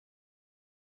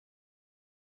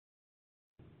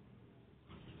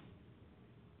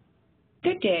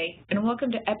Good day, and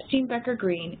welcome to Epstein, Becker,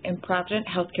 Green, and Provident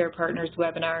Healthcare Partners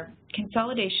webinar,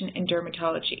 Consolidation in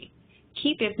Dermatology,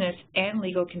 Key Business and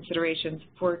Legal Considerations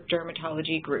for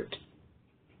Dermatology Groups.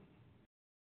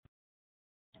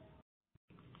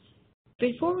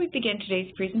 Before we begin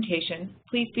today's presentation,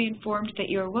 please be informed that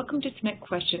you are welcome to submit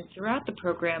questions throughout the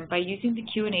program by using the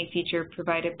Q&A feature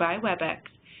provided by WebEx,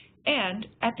 and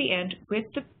at the end, with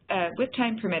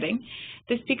time permitting,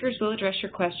 the speakers will address your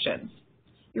questions.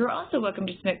 You are also welcome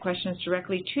to submit questions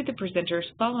directly to the presenters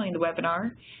following the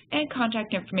webinar, and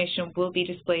contact information will be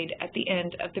displayed at the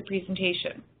end of the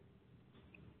presentation.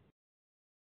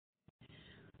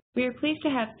 We are pleased to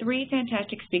have three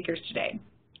fantastic speakers today.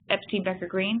 Epstein, Becker,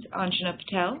 Green's Anjana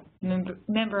Patel,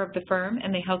 member of the firm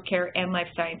and the Healthcare and Life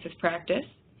Sciences practice,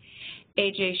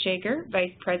 AJ Shekar,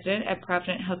 Vice President at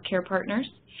Provident Healthcare Partners,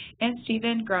 and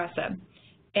Stephen Grassa,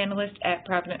 Analyst at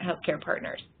Provident Healthcare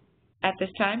Partners. At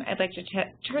this time, I'd like to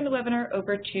turn the webinar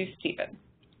over to Stephen.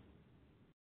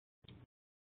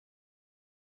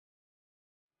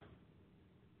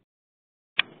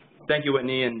 Thank you,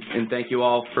 Whitney, and thank you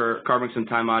all for carving some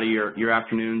time out of your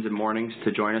afternoons and mornings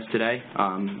to join us today.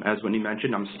 As Whitney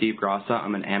mentioned, I'm Steve Grassa.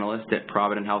 I'm an analyst at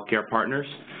Provident Healthcare Partners.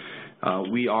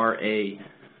 We are a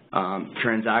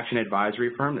transaction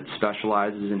advisory firm that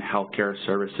specializes in healthcare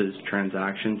services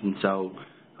transactions, and so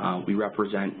we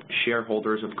represent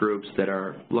shareholders of groups that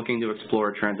are looking to explore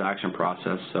a transaction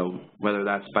process. So whether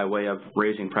that's by way of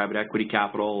raising private equity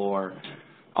capital or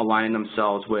aligning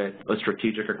themselves with a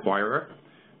strategic acquirer,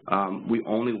 we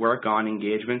only work on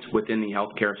engagements within the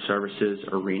healthcare services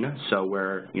arena. So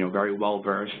we're very well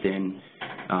versed in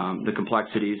the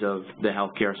complexities of the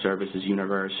healthcare services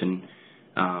universe, and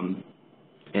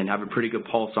have a pretty good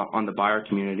pulse on the buyer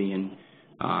community, and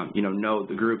know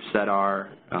the groups that are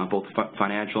both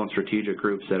financial and strategic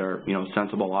groups that are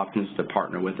sensible options to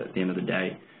partner with at the end of the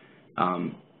day.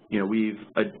 We've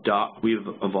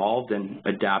evolved and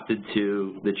adapted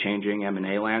to the changing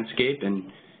M&A landscape,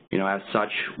 and as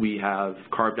such, we have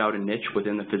carved out a niche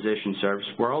within the physician service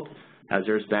world, as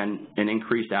there's been an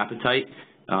increased appetite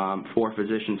for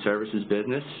physician services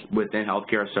business within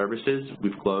healthcare services.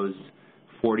 We've closed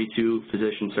 42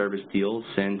 physician service deals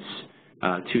since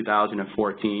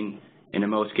 2014, and in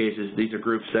most cases, these are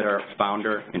groups that are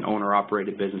founder and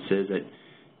owner-operated businesses that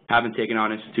haven't taken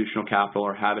on institutional capital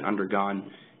or haven't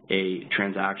undergone a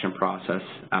transaction process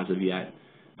as of yet.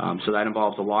 So that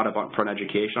involves a lot of upfront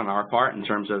education on our part in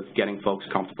terms of getting folks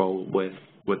comfortable with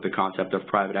the concept of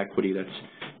private equity that's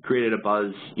created a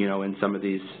buzz, in some of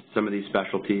these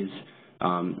specialties,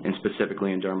 and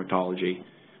specifically in dermatology.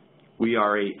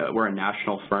 We're a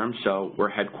national firm, so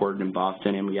we're headquartered in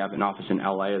Boston, and we have an office in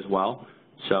LA as well.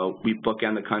 So we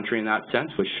bookend the country in that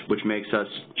sense, which makes us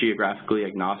geographically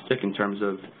agnostic in terms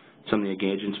of some of the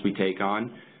engagements we take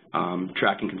on,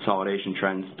 tracking consolidation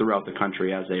trends throughout the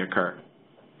country as they occur.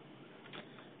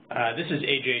 This is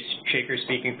AJ Shekar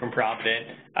speaking from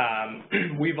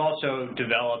Provident. We've also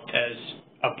developed, as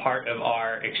a part of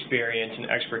our experience and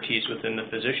expertise within the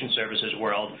physician services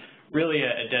world, really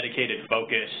a dedicated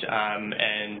focus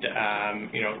and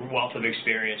wealth of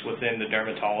experience within the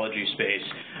dermatology space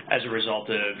as a result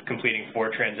of completing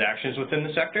 4 transactions within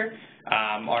the sector.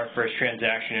 Our first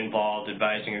transaction involved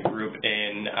advising a group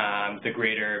in the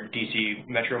greater DC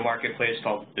metro marketplace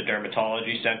called the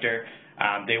Dermatology Center.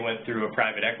 They went through a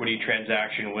private equity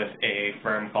transaction with a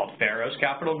firm called Pharaoh's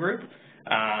Capital Group.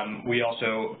 We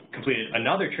also completed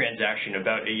another transaction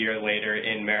about a year later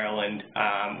in Maryland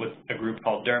with a group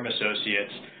called Derm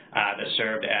Associates that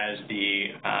served as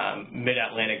the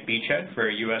Mid-Atlantic beachhead for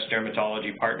U.S.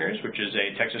 Dermatology Partners, which is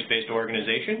a Texas-based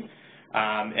organization.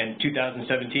 In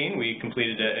 2017, we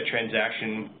completed a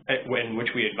transaction in which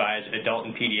we advised adult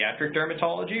and pediatric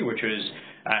dermatology, which was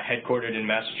headquartered in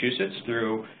Massachusetts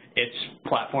through its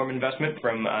platform investment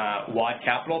from Wad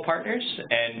Capital Partners,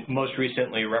 and most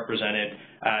recently represented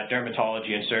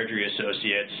Dermatology and Surgery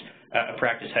Associates, a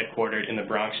practice headquartered in the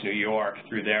Bronx, New York,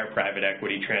 through their private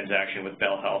equity transaction with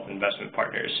Bell Health Investment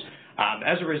Partners.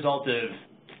 As a result of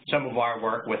some of our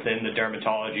work within the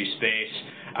dermatology space,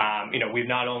 we've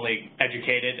not only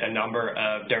educated a number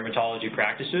of dermatology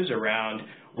practices around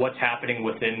what's happening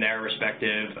within their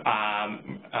respective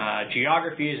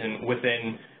geographies and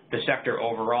within the sector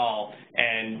overall,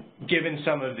 and given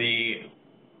some of the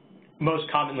most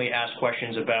commonly asked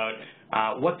questions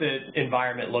about what the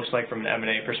environment looks like from an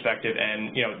M&A perspective,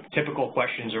 and typical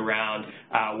questions around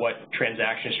what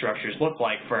transaction structures look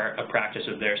like for a practice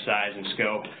of their size and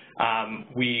scope,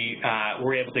 we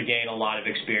were able to gain a lot of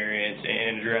experience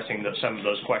in addressing some of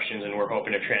those questions, and we're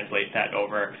hoping to translate that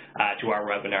over to our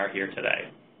webinar here today.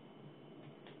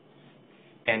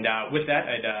 And with that,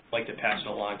 I'd like to pass it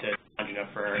along to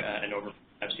Anjana for an overview of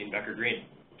Epstein, Becker, Green.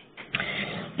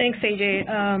 Thanks, AJ.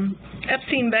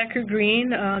 Epstein, Becker,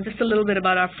 Green, just a little bit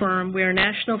about our firm. We're a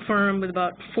national firm with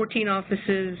about 14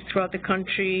 offices throughout the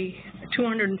country,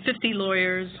 250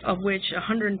 lawyers, of which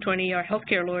 120 are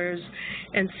healthcare lawyers,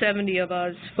 and 70 of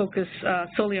us focus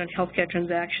solely on healthcare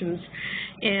transactions.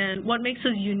 And what makes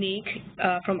us unique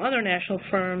from other national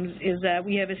firms is that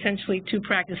we have essentially two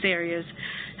practice areas,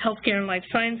 healthcare and life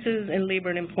sciences and labor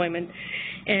and employment.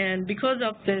 And because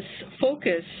of this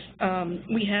focus,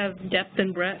 we have depth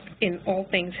and breadth in all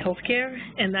things healthcare,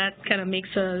 and that kind of makes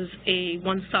us a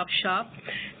one-stop shop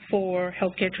for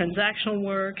healthcare transactional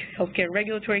work, healthcare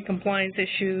regulatory compliance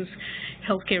issues,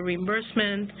 healthcare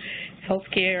reimbursement,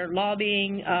 healthcare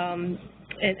lobbying,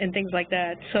 and things like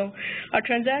that. So our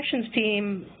transactions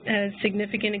team has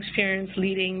significant experience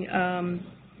leading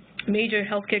major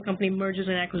healthcare company mergers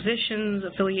and acquisitions,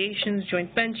 affiliations,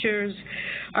 joint ventures.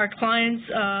 Our clients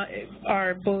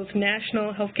are both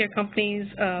national healthcare companies,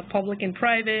 public and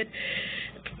private,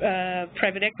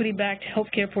 private equity-backed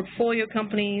healthcare portfolio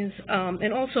companies,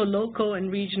 and also local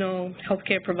and regional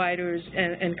healthcare providers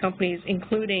and companies,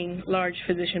 including large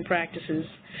physician practices.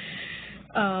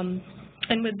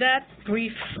 And with that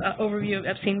brief overview of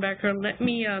Epstein Becker, let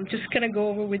me just kind of go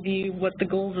over with you what the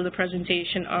goals of the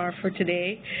presentation are for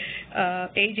today.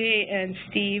 AJ and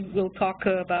Steve will talk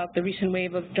about the recent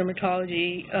wave of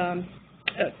dermatology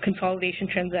consolidation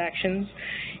transactions,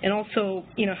 and also,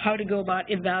 how to go about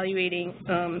evaluating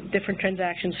different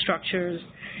transaction structures.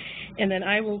 And then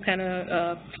I will kind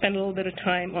of spend a little bit of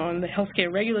time on the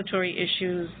healthcare regulatory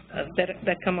issues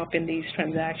that come up in these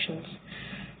transactions.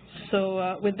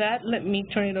 So with that, let me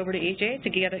turn it over to AJ to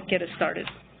get us started.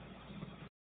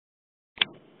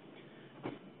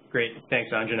 Great,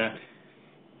 thanks, Anjana.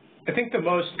 I think the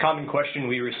most common question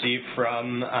we receive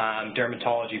from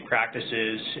dermatology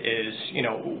practices is,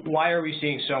 why are we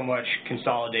seeing so much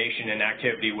consolidation and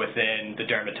activity within the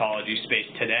dermatology space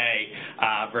today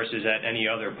versus at any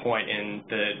other point in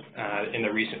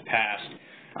the recent past?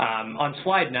 On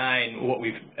slide 9, what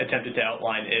we've attempted to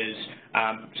outline is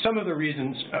some of the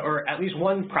reasons, or at least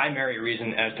one primary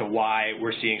reason as to why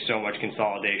we're seeing so much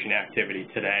consolidation activity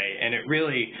today. And it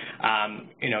really,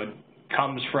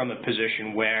 comes from a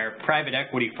position where private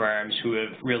equity firms who have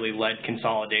really led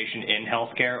consolidation in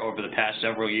healthcare over the past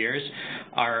several years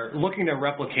are looking to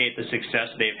replicate the success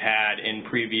they've had in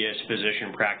previous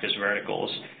physician practice verticals.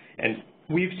 And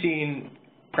we've seen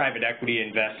private equity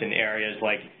invest in areas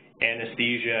like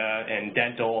anesthesia and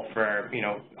dental for,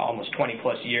 almost 20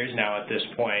 plus years now at this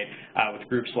point, with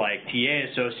groups like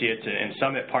TA Associates and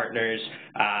Summit Partners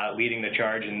leading the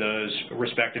charge in those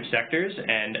respective sectors,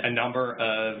 and a number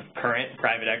of current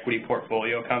private equity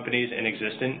portfolio companies in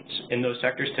existence in those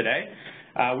sectors today.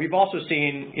 We've also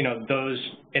seen, those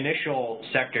initial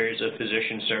sectors of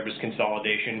physician service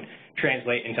consolidation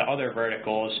translate into other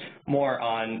verticals more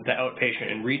on the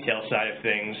outpatient and retail side of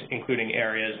things, including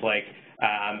areas like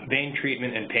vein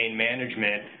treatment and pain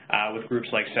management, with groups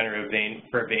like Center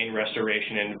for Vein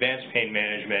Restoration and Advanced Pain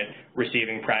Management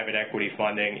receiving private equity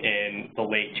funding in the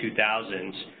late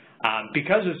 2000s.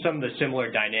 Because of some of the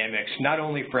similar dynamics, not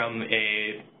only from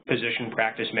a physician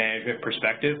practice management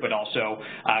perspective, but also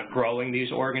growing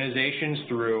these organizations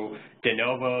through de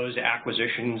novos,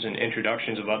 acquisitions, and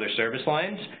introductions of other service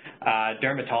lines,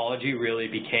 dermatology really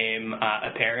became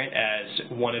apparent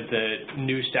as one of the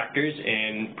new sectors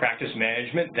in practice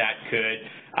management that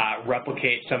could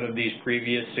replicate some of these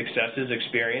previous successes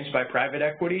experienced by private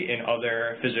equity in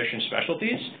other physician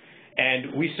specialties.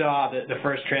 And we saw that the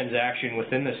first transaction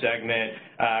within the segment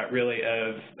really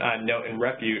of note and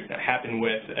repute happened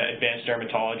with Advanced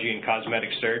Dermatology and Cosmetic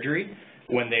Surgery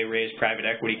when they raised private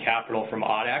equity capital from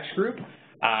Audax Group.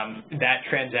 That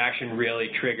transaction really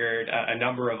triggered a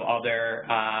number of other,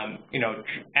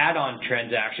 add-on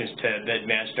transactions to the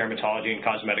Advanced Dermatology and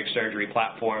Cosmetic Surgery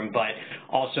platform, but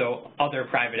also other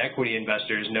private equity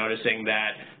investors noticing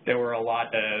that there were a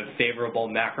lot of favorable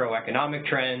macroeconomic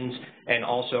trends and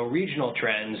also regional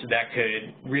trends that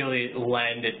could really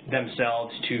lend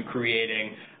themselves to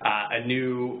creating a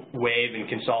new wave in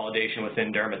consolidation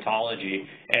within dermatology.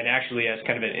 And actually, as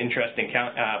kind of an interesting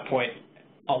point,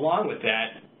 along with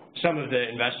that, some of the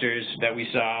investors that we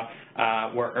saw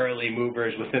were early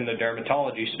movers within the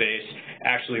dermatology space,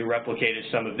 actually replicated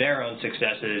some of their own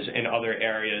successes in other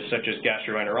areas such as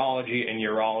gastroenterology and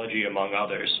urology, among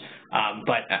others.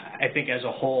 But I think as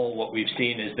a whole, what we've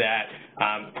seen is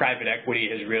that private equity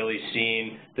has really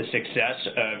seen the success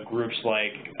of groups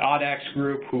like Audax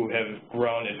Group, who have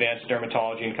grown Advanced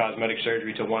Dermatology and Cosmetic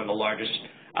Surgery to one of the largest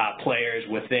players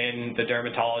within the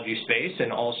dermatology space,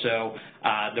 and also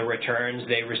the returns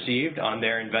they received on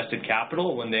their invested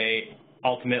capital when they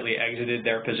ultimately exited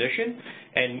their position,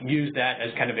 and use that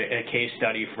as kind of a case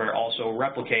study for also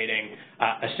replicating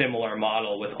a similar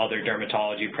model with other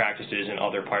dermatology practices in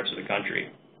other parts of the country.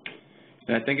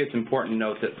 And I think it's important to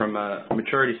note that from a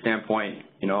maturity standpoint,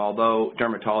 although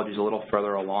dermatology is a little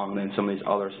further along than some of these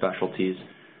other specialties,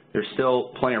 there's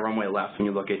still plenty of runway left when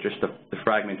you look at just the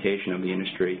fragmentation of the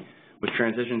industry. Which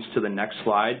transitions to the next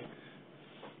slide.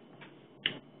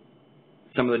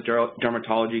 Some of the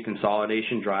dermatology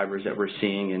consolidation drivers that we're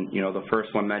seeing, and the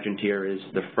first one mentioned here is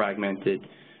the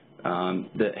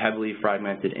heavily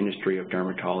fragmented industry of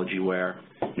dermatology, where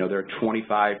there are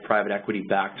 25 private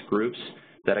equity-backed groups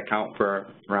that account for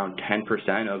around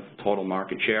 10% of total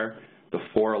market share. The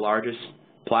 4 largest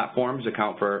platforms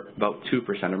account for about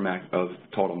 2% of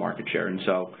total market share, and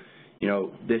so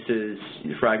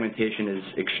fragmentation is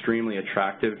extremely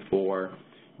attractive for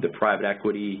the private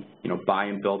equity, buy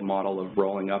and build model of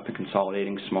rolling up and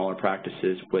consolidating smaller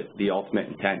practices with the ultimate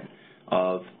intent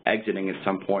of exiting at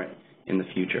some point in the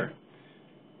future.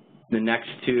 The next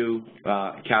 2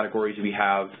 categories we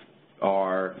have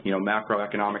are,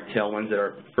 macroeconomic tailwinds that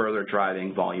are further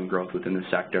driving volume growth within the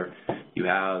sector. You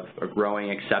have a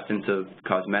growing acceptance of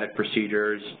cosmetic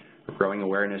procedures, a growing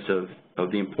awareness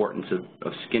of the importance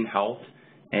of skin health,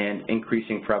 and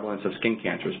increasing prevalence of skin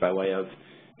cancers by way of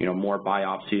more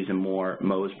biopsies and more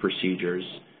Mohs procedures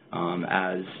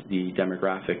as the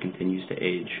demographic continues to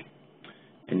age.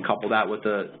 And couple that with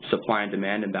the supply and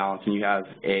demand imbalance, and you have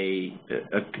a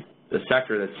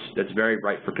sector that's very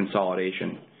ripe for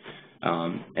consolidation.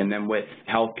 And then with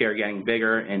healthcare getting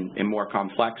bigger and more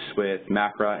complex with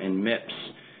MACRA and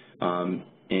MIPS,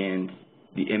 and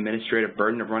the administrative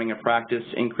burden of running a practice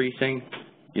increasing,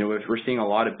 we're seeing a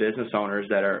lot of business owners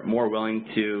that are more willing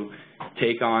to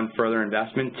take on further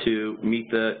investment to meet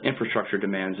the infrastructure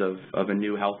demands of a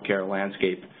new healthcare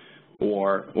landscape,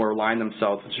 or align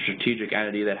themselves with a strategic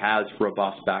entity that has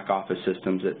robust back office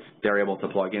systems that they're able to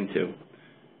plug into.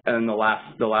 And the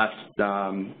last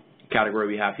category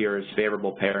we have here is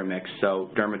favorable payer mix. So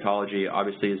dermatology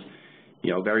obviously is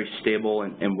very stable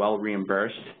and well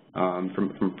reimbursed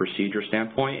from a procedure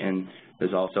standpoint, and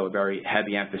there's also a very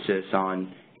heavy emphasis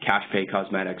on cash pay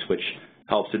cosmetics, which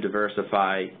helps to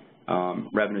diversify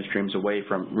revenue streams away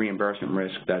from reimbursement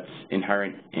risk that's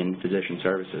inherent in physician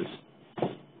services.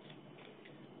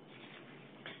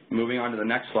 Moving on to the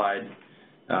next slide,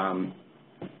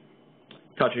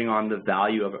 touching on the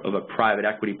value of a private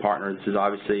equity partner. This is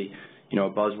obviously a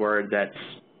buzzword that's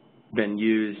been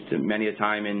used many a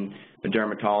time in the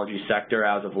dermatology sector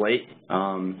as of late.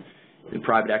 The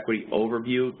private equity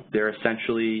overview, they're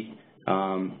essentially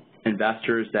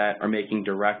investors that are making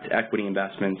direct equity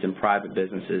investments in private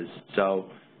businesses. So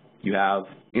you have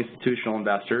institutional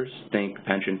investors, think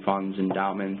pension funds,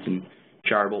 endowments, and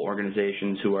charitable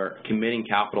organizations who are committing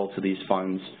capital to these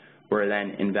funds, who are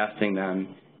then investing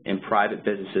them in private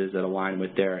businesses that align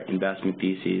with their investment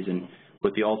theses, and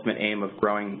with the ultimate aim of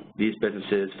growing these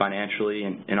businesses financially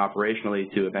and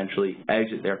operationally to eventually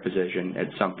exit their position at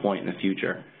some point in the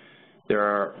future. There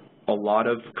are a lot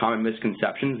of common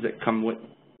misconceptions that come with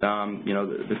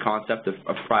the concept of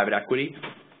private equity,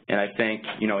 and I think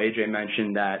AJ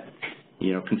mentioned that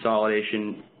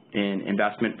consolidation in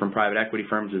investment from private equity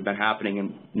firms has been happening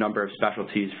in a number of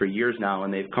specialties for years now,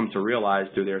 and they've come to realize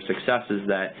through their successes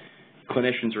that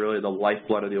clinicians are really the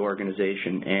lifeblood of the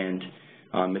organization, and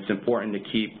it's important to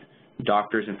keep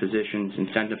doctors and physicians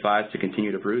incentivized to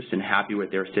continue to produce and happy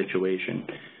with their situation.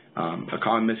 A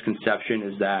common misconception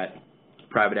is that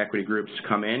private equity groups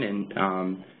come in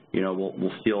and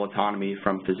will steal autonomy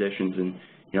from physicians, and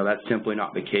that's simply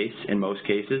not the case in most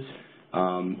cases.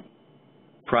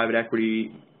 Private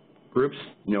equity groups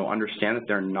understand that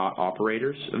they're not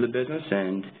operators of the business,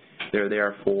 and they're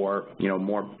there for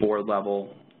more board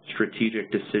level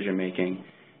strategic decision making,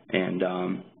 and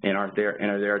are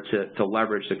there to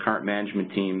leverage the current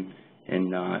management team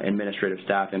and administrative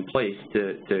staff in place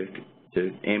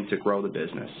to aim to grow the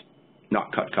business,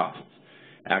 not cut costs.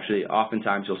 Actually,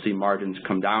 oftentimes you'll see margins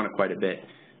come down quite a bit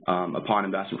upon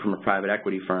investment from a private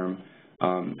equity firm,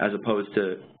 as opposed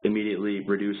to immediately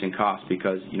reducing costs,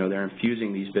 because they're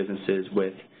infusing these businesses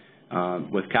with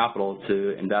capital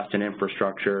to invest in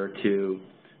infrastructure, to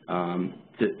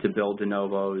build de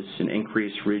novos and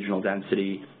increase regional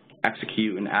density,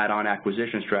 execute an add-on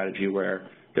acquisition strategy where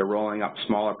they're rolling up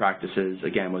smaller practices,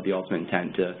 again, with the ultimate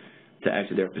intent to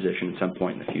exit their position at some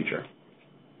point in the future.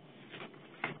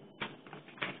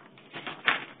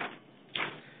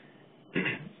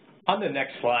 On the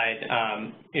next slide,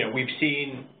 we've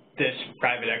seen this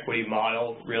private equity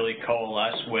model really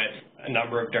coalesce with a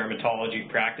number of dermatology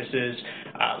practices.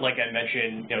 Like I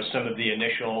mentioned, some of the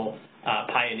initial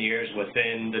pioneers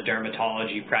within the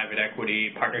dermatology private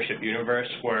equity partnership universe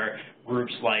were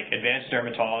groups like Advanced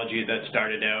Dermatology that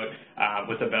started out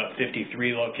with about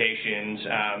 53 locations,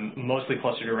 mostly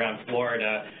clustered around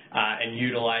Florida, and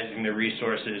utilizing the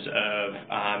resources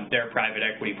of their private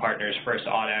equity partners, first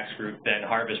Audax Group, then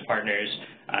Harvest Partners,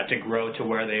 to grow to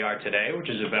where they are today, which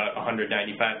is about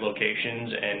 195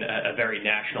 locations and a very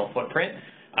national footprint.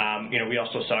 We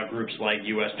also saw groups like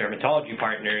U.S. Dermatology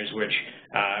Partners, which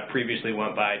previously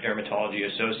went by Dermatology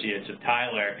Associates of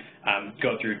Tyler,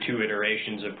 go through 2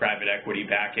 iterations of private equity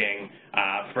backing,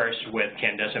 first with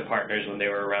Candescent Partners when they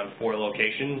were around 4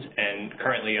 locations, and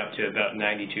currently up to about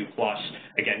 92 plus,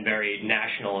 again, very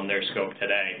national in their scope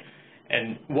today.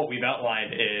 And what we've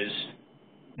outlined is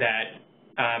that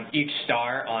each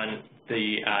star on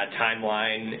the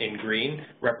timeline in green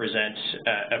represents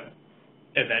a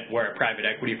event where a private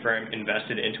equity firm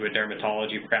invested into a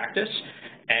dermatology practice.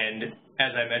 And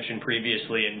as I mentioned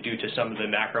previously, and due to some of the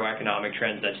macroeconomic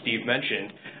trends that Steve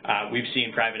mentioned, we've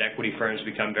seen private equity firms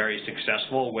become very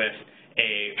successful with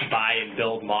a buy and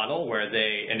build model where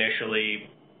they initially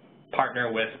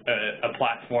partner with a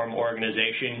platform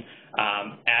organization,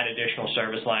 add additional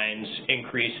service lines,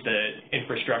 increase the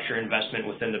infrastructure investment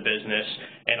within the business,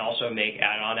 and also make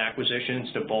add-on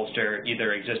acquisitions to bolster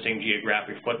either existing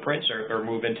geographic footprints or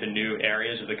move into new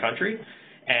areas of the country.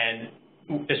 And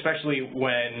especially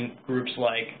when groups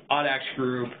like Audax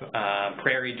Group,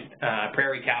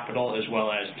 Prairie Capital, as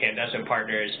well as Candescent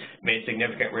Partners made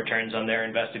significant returns on their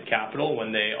invested capital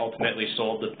when they ultimately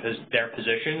sold their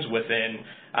positions within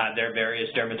their various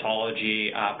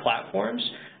dermatology platforms.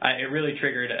 It really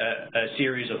triggered a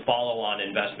series of follow-on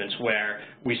investments where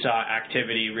we saw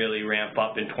activity really ramp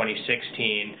up in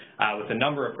 2016 with a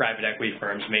number of private equity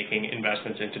firms making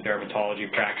investments into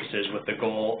dermatology practices with the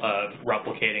goal of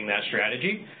replicating that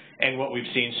strategy. And what we've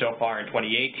seen so far in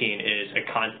 2018 is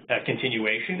a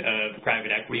continuation of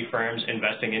private equity firms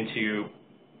investing into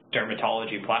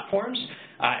dermatology platforms,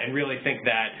 and really think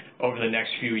that over the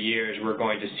next few years we're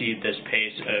going to see this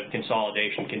pace of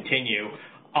consolidation continue,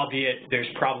 albeit there's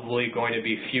probably going to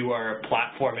be fewer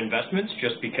platform investments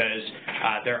just because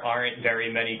there aren't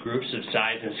very many groups of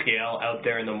size and scale out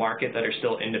there in the market that are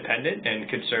still independent and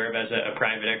could serve as a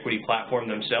private equity platform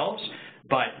themselves.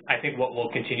 But I think what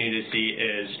we'll continue to see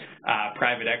is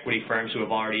private equity firms who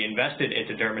have already invested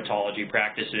into dermatology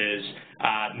practices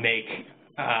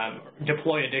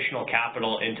deploy additional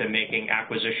capital into making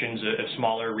acquisitions of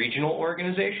smaller regional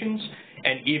organizations,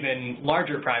 and even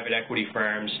larger private equity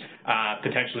firms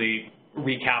potentially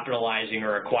recapitalizing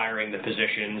or acquiring the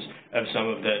positions of some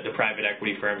of the private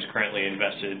equity firms currently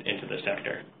invested into the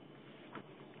sector.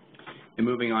 And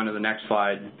moving on to the next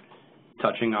slide,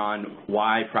 touching on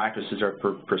why practices are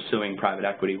pursuing private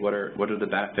equity. What are the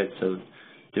benefits of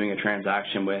doing a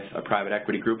transaction with a private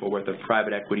equity group or with a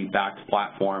private equity-backed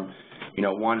platform?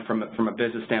 One, from a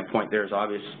business standpoint, there's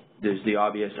the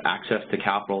obvious access to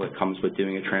capital that comes with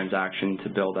doing a transaction to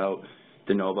build out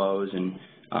de novos and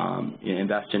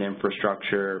invest in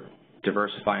infrastructure,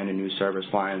 diversify into new service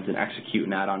lines, and execute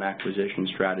an add-on acquisition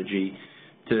strategy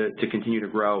to continue to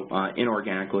grow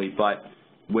inorganically. But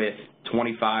with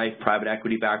 25 private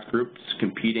equity-backed groups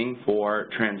competing for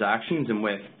transactions and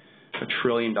with $1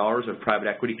 trillion of private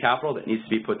equity capital that needs to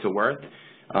be put to work,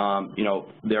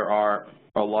 there are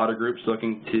a lot of groups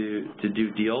looking to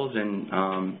do deals,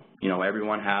 and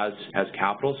everyone has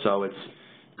capital, so it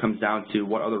comes down to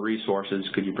what other resources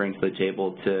could you bring to the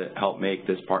table to help make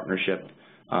this partnership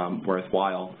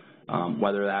worthwhile,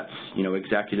 whether that's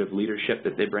executive leadership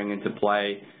that they bring into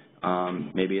play,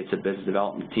 maybe it's a business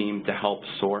development team to help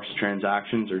source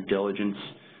transactions or diligence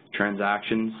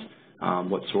transactions,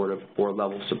 what sort of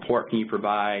board-level support can you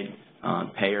provide,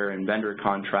 payer and vendor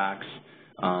contracts.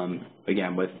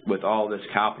 Again, with all this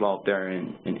capital out there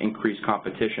and increased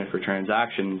competition for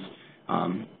transactions,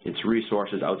 it's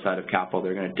resources outside of capital that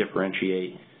are going to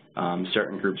differentiate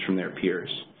certain groups from their peers.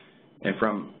 And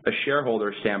from a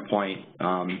shareholder standpoint,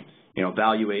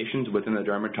 valuations within the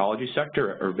dermatology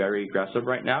sector are very aggressive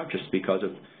right now just because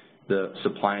of the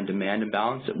supply and demand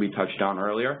imbalance that we touched on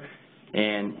earlier.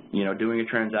 And, doing a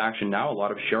transaction now, a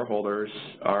lot of shareholders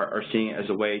are seeing it as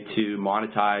a way to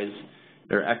monetize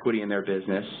their equity in their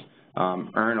business,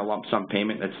 earn a lump sum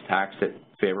payment that's taxed at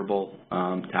favorable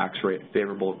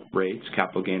favorable rates,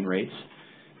 capital gain rates,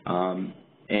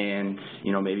 and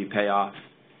maybe pay off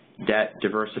debt,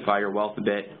 diversify your wealth a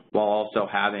bit, while also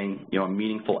having a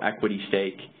meaningful equity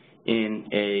stake in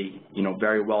a,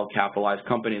 very well-capitalized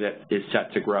company that is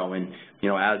set to grow. And,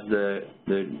 as the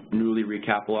newly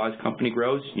recapitalized company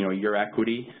grows, your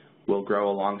equity will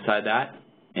grow alongside that.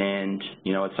 And,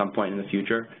 at some point in the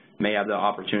future, may have the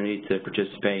opportunity to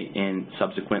participate in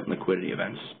subsequent liquidity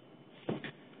events.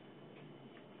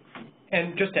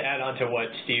 And just to add on to what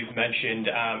Steve mentioned,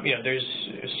 there's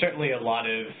certainly a lot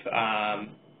of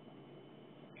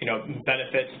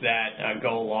benefits that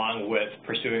go along with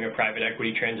pursuing a private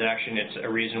equity transaction. It's a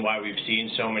reason why we've seen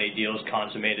so many deals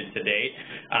consummated to date.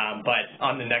 But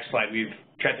on the next slide, we've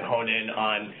tried to hone in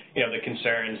on the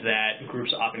concerns that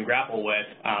groups often grapple with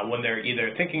when they're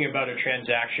either thinking about a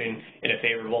transaction in a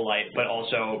favorable light, but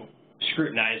also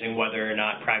scrutinizing whether or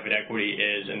not private equity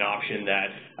is an option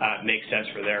that makes sense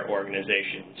for their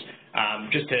organizations.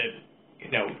 Just to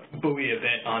buoy a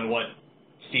bit on what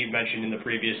Steve mentioned in the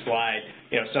previous slide,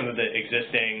 some of the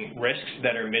existing risks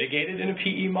that are mitigated in a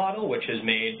PE model, which has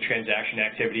made transaction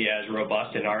activity as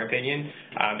robust, in our opinion,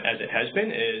 as it has been,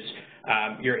 is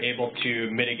you're able to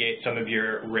mitigate some of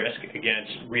your risk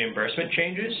against reimbursement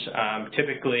changes.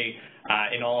 Typically,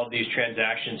 in all of these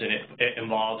transactions, and it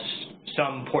involves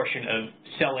some portion of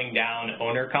selling down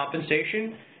owner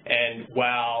compensation. And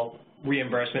while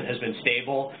reimbursement has been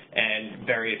stable and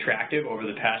very attractive over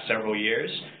the past several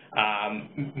years,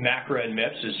 macro and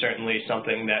MIPS is certainly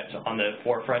something that's on the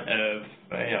forefront of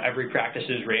every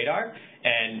practice's radar.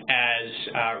 And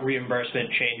as reimbursement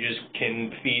changes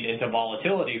can feed into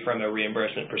volatility from a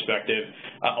reimbursement perspective,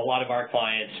 a lot of our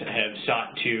clients have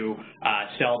sought to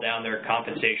sell down their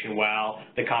compensation while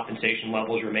the compensation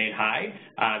levels remain high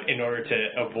in order to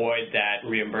avoid that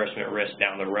reimbursement risk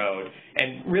down the road.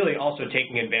 And really also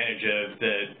taking advantage of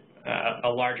a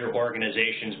larger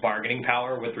organization's bargaining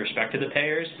power with respect to the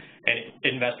payers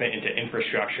and investment into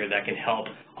infrastructure that can help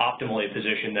optimally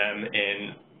position them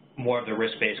in more of the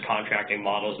risk-based contracting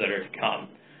models that are to come.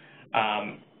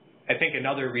 I think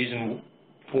another reason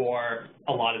for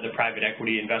a lot of the private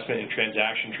equity investment and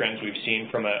transaction trends we've seen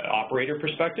from an operator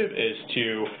perspective is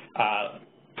to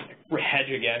hedge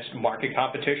against market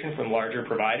competition from larger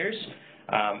providers.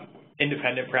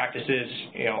 Independent practices,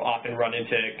 often run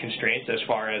into constraints as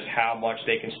far as how much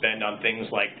they can spend on things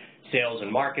like sales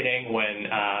and marketing when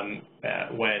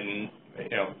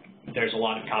there's a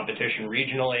lot of competition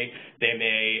regionally. They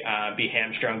may be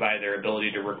hamstrung by their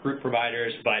ability to recruit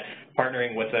providers, but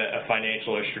partnering with a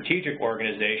financial or strategic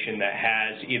organization that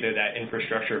has either that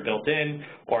infrastructure built in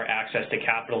or access to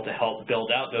capital to help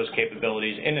build out those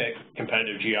capabilities in a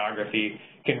competitive geography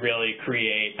can really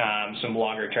create some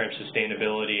longer-term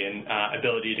sustainability and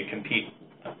ability to compete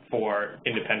for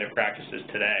independent practices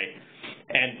today.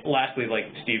 And lastly, like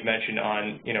Steve mentioned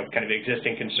on kind of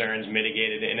existing concerns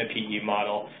mitigated in a PE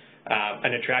model,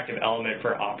 an attractive element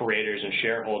for operators and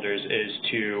shareholders is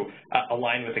to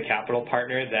align with a capital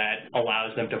partner that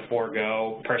allows them to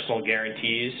forego personal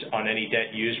guarantees on any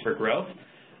debt used for growth.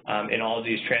 In all of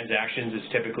these transactions,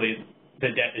 the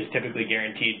debt is typically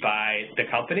guaranteed by the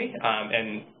company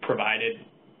and provided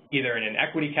either in an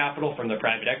equity capital from the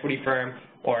private equity firm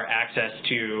or access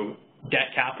to debt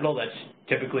capital that's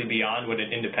typically beyond what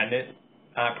an independent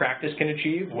practice can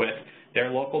achieve with their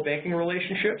local banking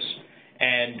relationships,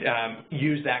 and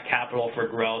use that capital for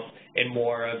growth in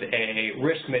more of a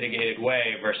risk-mitigated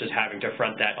way versus having to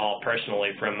front that all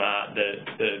personally from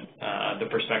the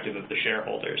perspective of the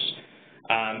shareholders.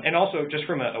 And also, just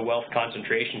from a wealth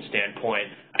concentration standpoint,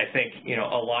 I think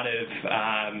a lot of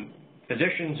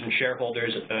physicians and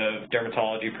shareholders of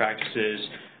dermatology practices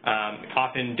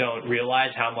often don't realize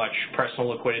how much personal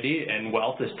liquidity and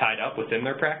wealth is tied up within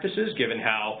their practices, given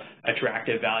how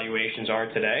attractive valuations are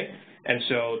today. And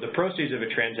so the proceeds of a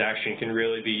transaction can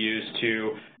really be used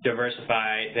to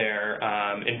diversify their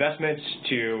investments,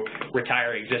 to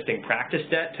retire existing practice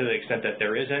debt to the extent that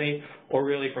there is any, or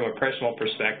really from a personal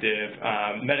perspective,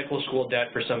 medical school debt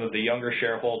for some of the younger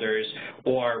shareholders,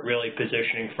 or really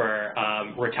positioning for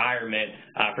retirement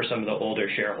for some of the older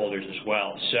shareholders as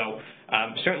well. So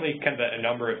certainly kind of a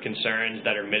number of concerns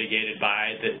that are mitigated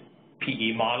by the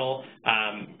PE model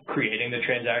creating the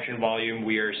transaction volume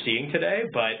we are seeing today,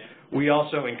 but we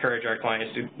also encourage our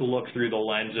clients to look through the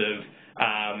lens of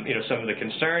some of the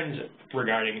concerns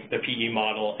regarding the PE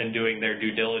model and doing their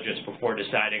due diligence before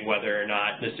deciding whether or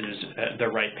not this is the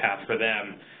right path for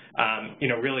them.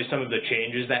 Really some of the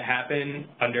changes that happen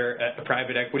under a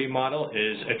private equity model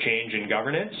is a change in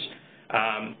governance.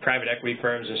 Private equity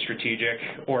firms and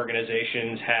strategic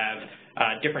organizations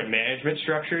have different management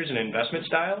structures and investment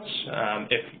styles.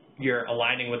 If you're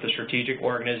aligning with a strategic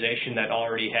organization that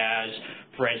already has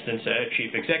for instance, a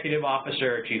chief executive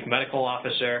officer, a chief medical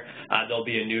officer. There'll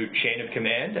be a new chain of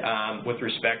command with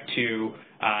respect to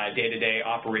day-to-day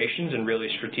operations and really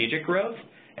strategic growth.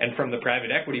 And from the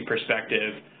private equity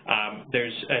perspective,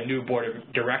 there's a new board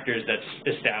of directors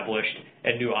that's established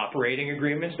and new operating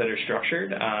agreements that are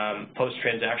structured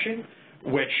post-transaction,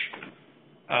 which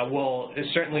will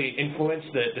certainly influence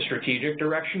the strategic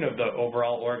direction of the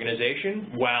overall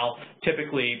organization, while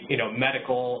typically,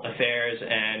 medical affairs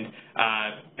and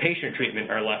patient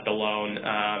treatment are left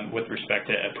alone with respect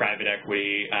to a private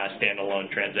equity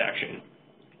standalone transaction.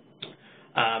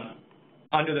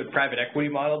 Under the private equity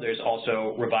model, there's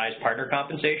also revised partner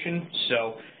compensation.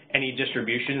 So any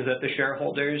distributions that the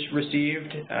shareholders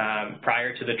received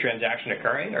prior to the transaction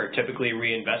occurring are typically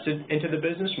reinvested into the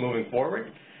business moving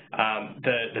forward.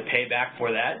 The payback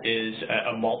for that is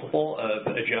a multiple of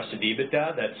adjusted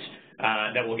EBITDA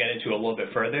that we'll get into a little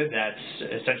bit further.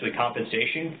 That's essentially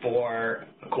compensation for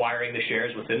acquiring the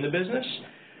shares within the business.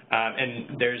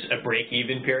 And there's a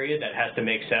break-even period that has to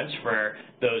make sense for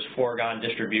those foregone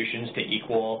distributions to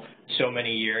equal so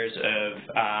many years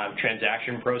of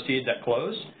transaction proceeds at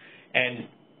close. And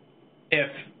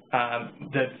if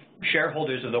the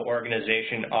shareholders of the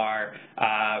organization are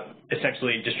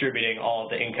essentially distributing all of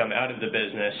the income out of the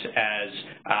business as,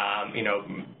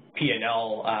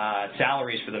 P&L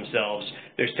salaries for themselves,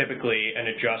 there's typically an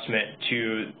adjustment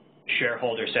to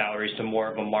shareholder salaries to more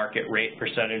of a market rate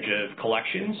percentage of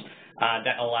collections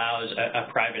that allows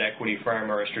a private equity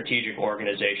firm or a strategic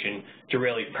organization to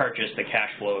really purchase the cash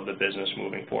flow of the business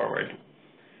moving forward.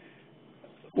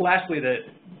 Lastly, the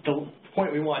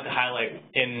point we wanted to highlight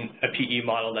in a PE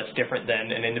model that's different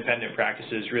than an independent practice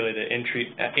is really the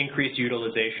increased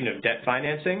utilization of debt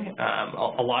financing.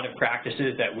 A lot of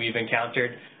practices that we've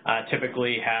encountered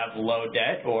typically have low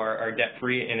debt or are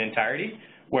debt-free in entirety,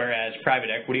 whereas private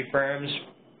equity firms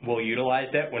will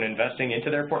utilize debt when investing into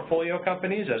their portfolio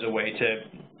companies as a way to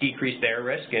decrease their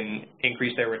risk and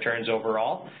increase their returns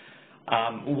overall.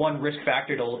 One risk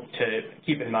factor to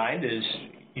keep in mind is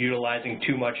utilizing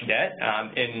too much debt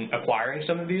in acquiring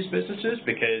some of these businesses,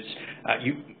 because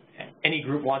any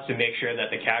group wants to make sure that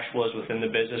the cash flows within the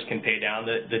business can pay down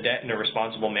the debt in a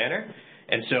responsible manner.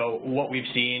 And so what we've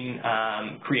seen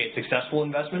create successful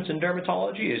investments in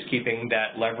dermatology is keeping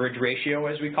that leverage ratio,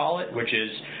 as we call it, which is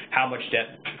how much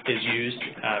debt is used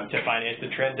to finance the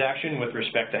transaction with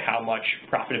respect to how much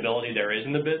profitability there is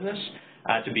in the business,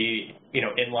 to be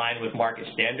in line with market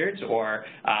standards or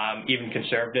even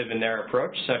conservative in their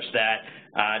approach, such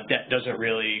that debt doesn't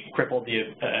really cripple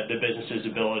the business's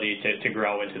ability to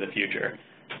grow into the future.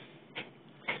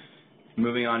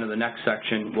 Moving on to the next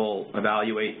section, we'll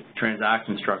evaluate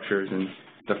transaction structures, and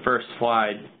the first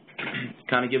slide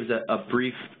kind of gives a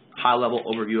brief high-level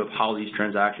overview of how these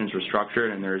transactions were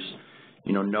structured, and there's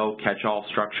no catch-all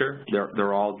structure.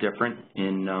 They're all different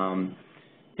in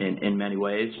many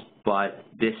ways, but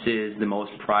this is the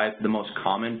most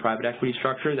common private equity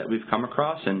structure that we've come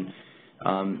across. And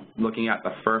looking at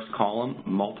the first column,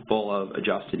 multiple of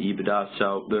adjusted EBITDA.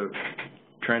 So the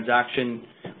transaction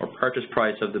or purchase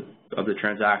price of the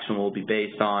transaction will be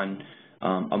based on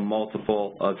a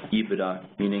multiple of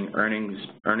EBITDA, meaning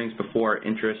earnings before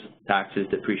interest, taxes,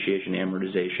 depreciation,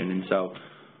 amortization. And so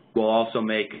we'll also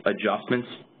make adjustments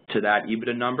to that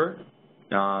EBITDA number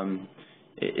to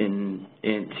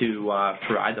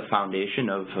provide the foundation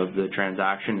of the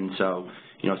transaction. And so,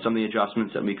 some of the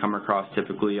adjustments that we come across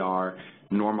typically are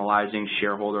normalizing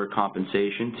shareholder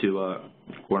compensation to a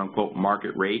quote-unquote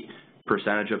market rate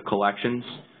percentage of collections,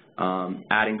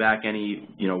 adding back any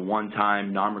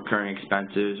one-time non-recurring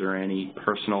expenses or any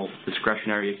personal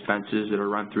discretionary expenses that are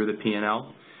run through the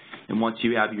P&L. And once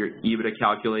you have your EBITDA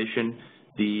calculation,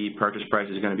 the purchase price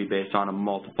is going to be based on a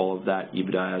multiple of that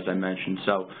EBITDA, as I mentioned.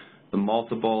 So the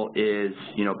multiple is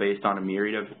based on a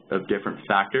myriad of different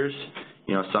factors,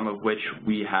 some of which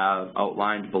we have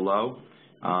outlined below.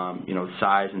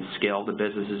 Size and scale of the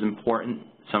business is important.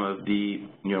 Some of the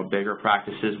bigger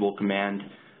practices will command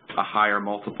a higher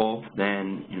multiple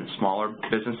than smaller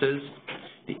businesses.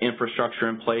 The infrastructure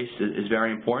in place is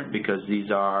very important, because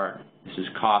this is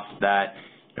costs that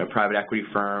a private equity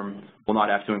firm will not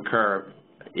have to incur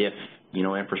if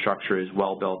infrastructure is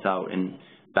well built out and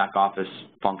back office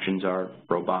functions are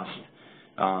robust.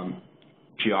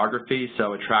 Geography,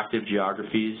 so attractive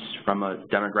geographies from a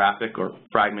demographic or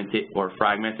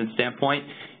fragmented standpoint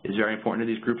is very important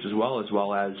to these groups as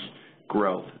well as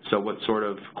growth. So what sort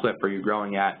of clip are you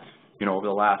growing at, over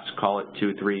the last, call it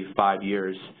 2, 3, 5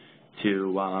 years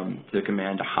to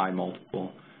command a high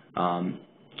multiple?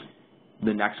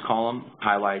 The next column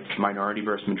highlights minority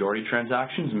versus majority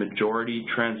transactions. Majority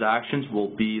transactions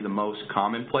will be the most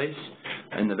commonplace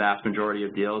in the vast majority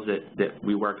of deals that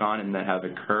we work on and that have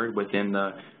occurred within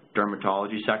the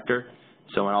dermatology sector.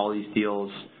 So in all these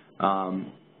deals,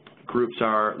 groups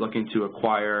are looking to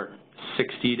acquire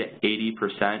 60 to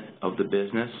 80% of the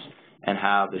business and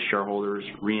have the shareholders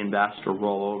reinvest or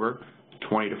roll over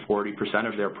 20 to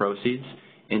 40% of their proceeds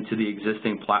into the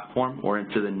existing platform or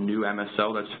into the new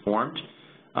MSO that's formed.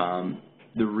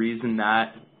 The reason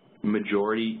that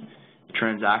majority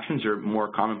transactions are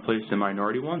more commonplace than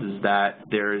minority ones is that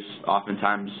there's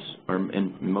oftentimes, or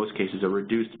in most cases, a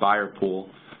reduced buyer pool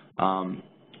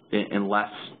and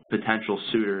less potential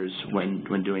suitors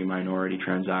when doing minority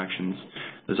transactions.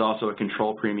 There's also a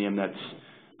control premium that's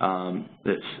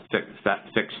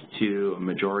fixed to a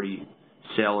majority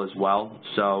sale as well.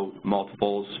 So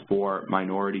multiples for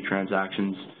minority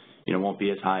transactions, won't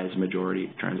be as high as a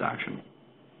majority transaction.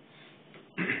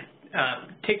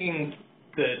 Taking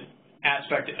the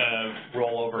aspect of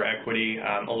rollover equity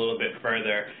a little bit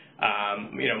further,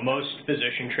 most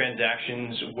physician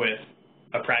transactions with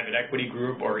a private equity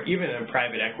group or even a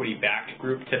private equity-backed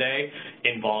group today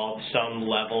involve some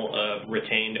level of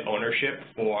retained ownership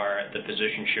for the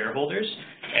physician shareholders.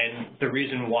 And the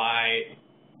reason why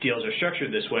deals are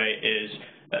structured this way is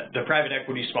the private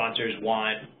equity sponsors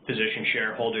want physician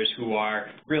shareholders who are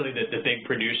really the big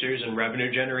producers and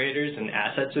revenue generators and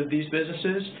assets of these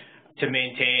businesses to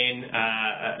maintain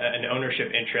an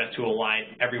ownership interest to align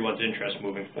everyone's interest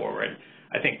moving forward.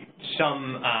 I think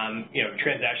some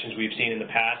transactions we've seen in the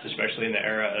past, especially in the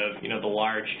era of the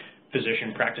large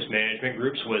physician practice management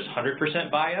groups, was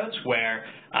 100% buyouts, where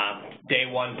day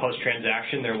one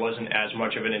post-transaction there wasn't as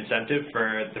much of an incentive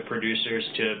for the producers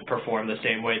to perform the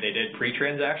same way they did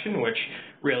pre-transaction, which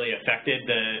really affected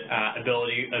the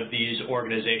ability of these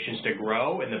organizations to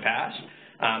grow in the past.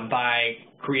 By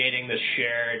creating this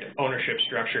shared ownership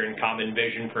structure and common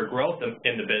vision for growth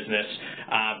in the business,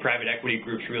 private equity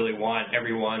groups really want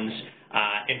everyone's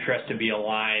interest to be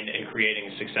aligned in creating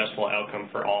a successful outcome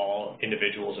for all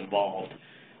individuals involved.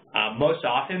 Most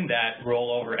often, that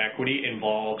rollover equity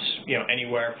involves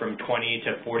anywhere from 20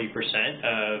 to 40%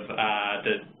 of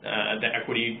the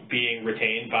equity being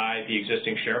retained by the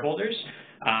existing shareholders.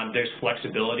 There's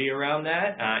flexibility around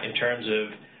that in terms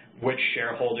of which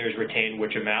shareholders retain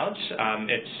which amounts.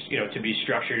 It's to be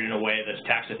structured in a way that's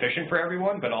tax efficient for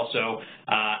everyone, but also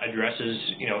addresses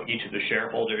each of the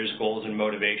shareholders' goals and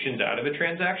motivations out of a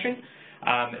transaction.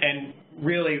 And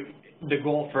really, the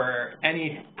goal for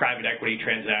any private equity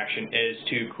transaction is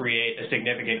to create a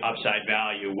significant upside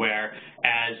value, where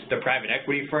as the private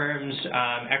equity firm's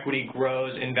equity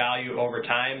grows in value over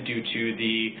time due to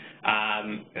the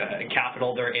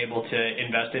capital they're able to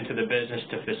invest into the business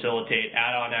to facilitate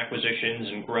add-on acquisitions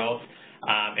and growth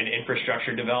and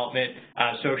infrastructure development,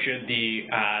 so should the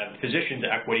physician's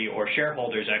equity or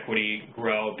shareholders' equity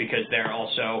grow, because they're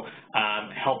also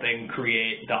helping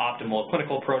create the optimal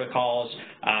clinical protocols,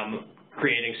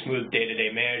 creating smooth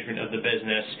day-to-day management of the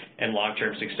business, and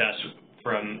long-term success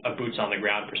from a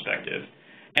boots-on-the-ground perspective.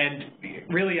 And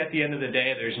really, at the end of the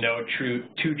day, there's no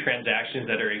two transactions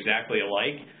that are exactly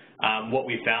alike. What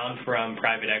we found from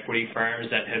private equity firms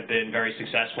that have been very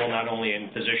successful, not only in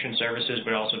physician services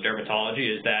but also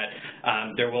dermatology, is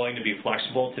that they're willing to be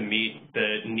flexible to meet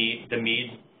the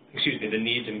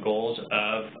needs and goals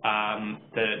of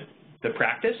the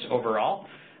practice overall.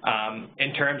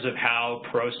 In terms of how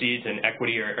proceeds and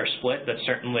equity are split, that's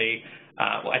certainly,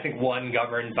 I think, one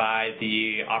governed by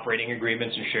the operating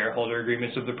agreements and shareholder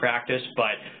agreements of the practice,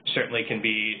 but certainly can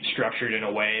be structured in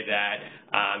a way that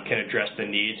can address the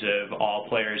needs of all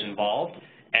players involved.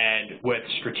 And with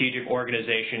strategic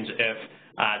organizations, if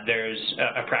there's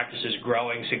a practice is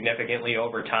growing significantly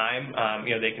over time,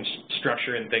 they can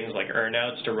structure in things like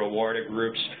earnouts to reward a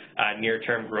group's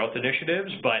near-term growth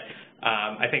initiatives. But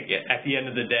I think at the end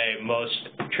of the day, most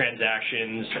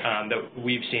transactions that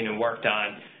we've seen and worked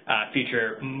on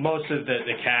feature most of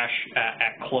the cash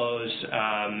at close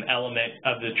element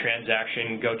of the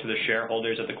transaction go to the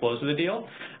shareholders at the close of the deal.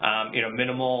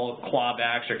 Minimal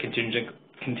clawbacks or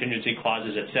contingency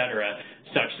clauses, et cetera,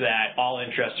 such that all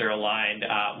interests are aligned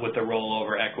with the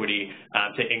rollover equity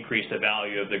to increase the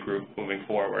value of the group moving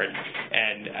forward.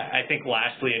 And I think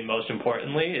lastly and most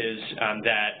importantly is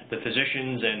that the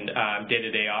physicians and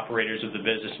day-to-day operators of the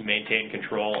business maintain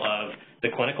control of the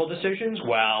clinical decisions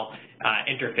while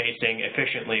interfacing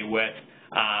efficiently with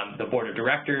the board of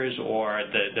directors or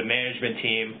the management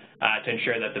team to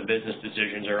ensure that the business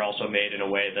decisions are also made in a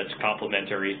way that's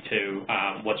complementary to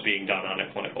what's being done on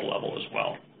a clinical level as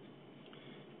well.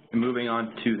 Moving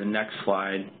on to the next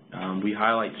slide, we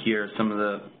highlight here some of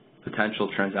the potential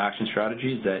transaction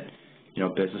strategies that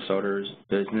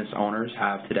business owners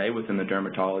have today within the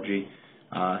dermatology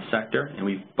sector, and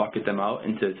we bucket them out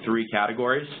into 3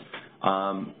 categories,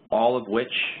 all of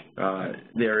which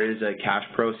there is a cash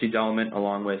proceeds element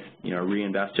along with,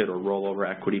 reinvested or rollover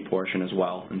equity portion as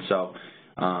well. And so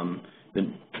the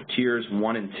tiers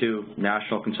 1 and 2,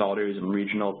 national consolidators and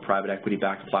regional private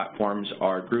equity-backed platforms,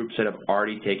 are groups that have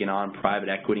already taken on private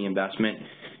equity investment.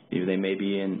 They may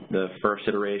be in the first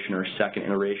iteration or second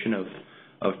iteration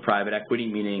of private equity,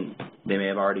 meaning they may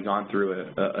have already gone through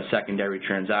a secondary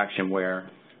transaction where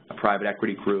a private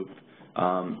equity group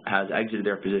has exited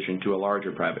their position to a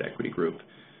larger private equity group.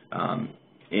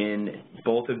 In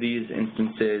both of these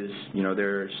instances,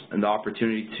 there's an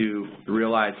opportunity to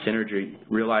realize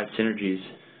synergies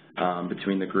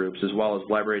between the groups, as well as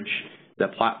leverage the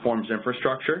platform's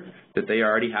infrastructure that they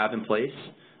already have in place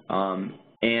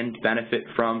and benefit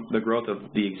from the growth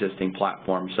of the existing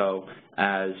platform. So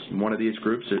as one of these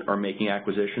groups are making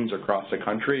acquisitions across the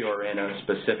country or in a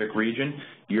specific region,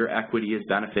 your equity is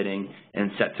benefiting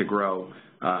and set to grow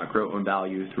in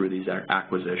value through these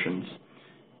acquisitions.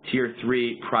 Tier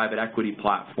 3 private equity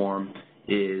platform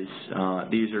is,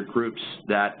 these are groups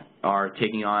that are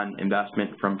taking on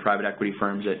investment from private equity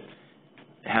firms that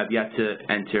have yet to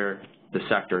enter the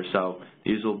sector. So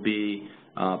these will be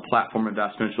platform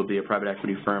investments, will be a private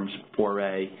equity firm's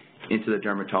foray into the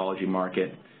dermatology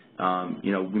market.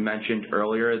 We mentioned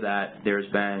earlier that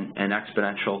there's been an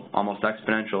almost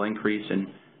exponential increase in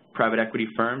private equity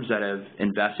firms that have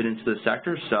invested into the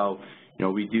sector. So,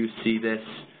 we do see this,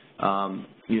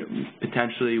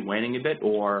 potentially waning a bit,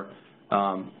 or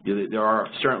there are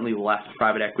certainly less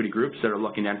private equity groups that are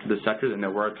looking to enter the sector than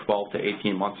there were 12 to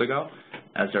 18 months ago,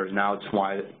 as there's now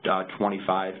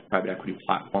 25 private equity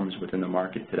platforms within the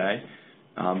market today.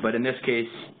 But in this case,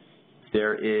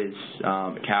 there is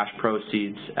cash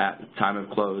proceeds at the time of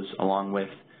close, along with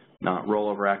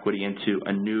rollover equity into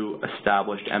a new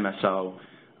established MSO,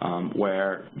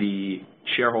 where the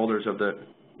shareholders of the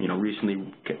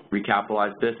recently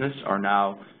recapitalized business are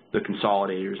now the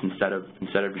consolidators instead of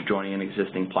joining an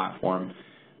existing platform,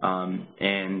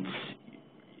 and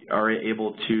are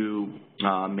able to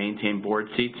maintain board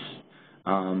seats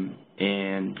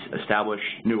and establish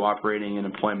new operating and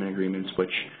employment agreements,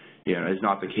 which is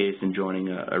not the case in joining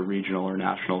a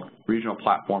regional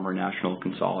platform or national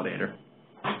consolidator.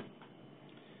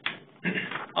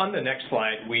 On the next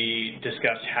slide, we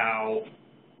discussed how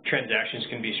transactions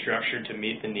can be structured to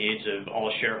meet the needs of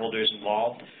all shareholders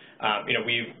involved.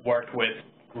 We've worked with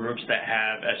groups that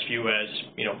have as few as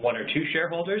 1 or 2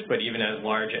 shareholders, but even as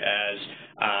large as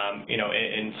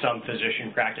in some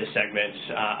physician practice segments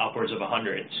upwards of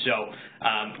 100. So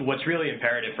what's really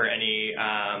imperative for any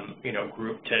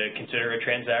group to consider a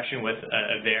transaction with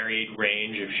a varied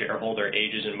range of shareholder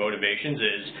ages and motivations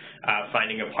is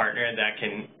finding a partner that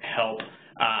can help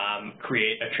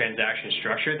create a transaction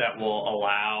structure that will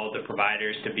allow the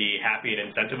providers to be happy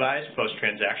and incentivized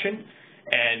post-transaction.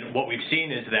 And what we've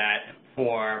seen is that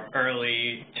for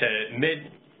early to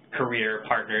mid-career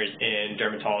partners in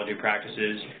dermatology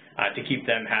practices, to keep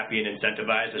them happy and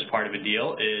incentivized as part of a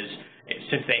deal is,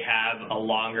 since they have a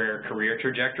longer career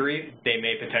trajectory, they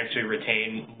may potentially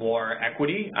retain more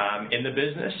equity in the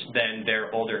business than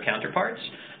their older counterparts,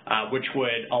 which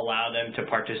would allow them to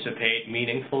participate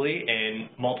meaningfully in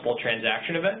multiple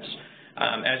transaction events.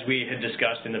 As we had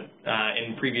discussed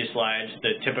in previous slides,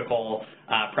 the typical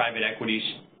private equity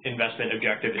investment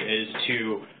objective is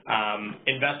to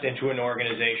invest into an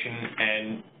organization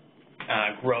and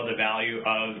grow the value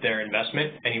of their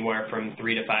investment anywhere from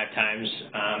 3 to 5 times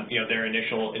their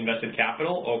initial invested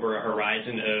capital over a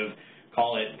horizon of,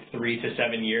 call it 3 to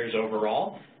 7 years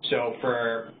overall. So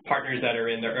for partners that are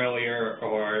in the earlier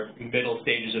or middle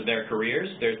stages of their careers,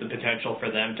 there's the potential for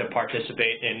them to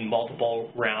participate in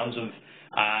multiple rounds of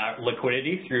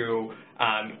liquidity through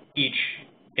each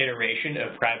iteration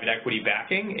of private equity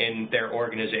backing in their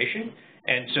organization.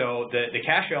 And so the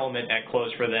cash element at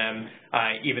close for them,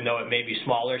 even though it may be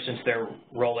smaller since they're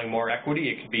rolling more equity,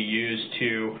 it could be used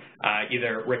to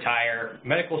either retire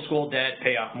medical school debt,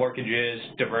 pay off mortgages,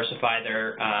 diversify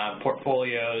their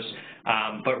portfolios,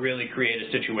 but really create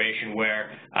a situation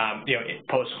where,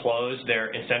 post-close,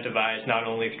 they're incentivized not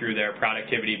only through their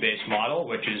productivity-based model,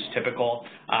 which is typical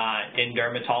in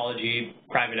dermatology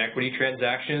private equity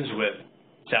transactions with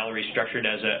salary structured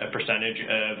as a percentage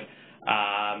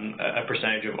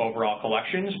of overall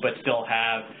collections, but still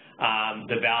have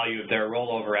the value of their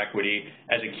rollover equity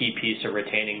as a key piece of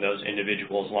retaining those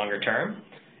individuals longer term.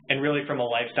 And really from a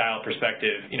lifestyle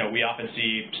perspective, we often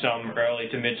see some early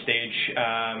to mid-stage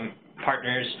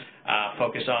partners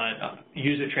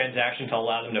use a transaction to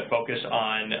allow them to focus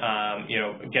on,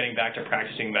 getting back to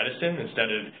practicing medicine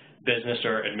instead of business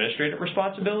or administrative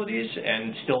responsibilities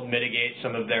and still mitigate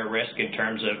some of their risk in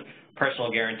terms of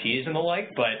personal guarantees and the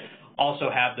like, but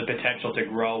also have the potential to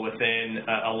grow within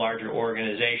a larger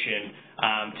organization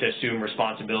to assume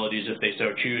responsibilities if they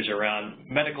so choose around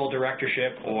medical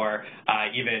directorship or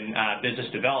even business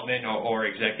development or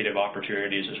executive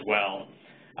opportunities as well.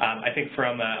 I think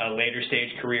from a later stage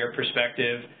career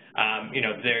perspective,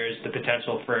 there's the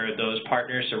potential for those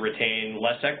partners to retain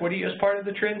less equity as part of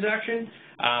the transaction.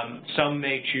 Some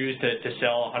may choose to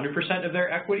sell 100% of their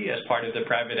equity as part of the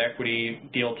private equity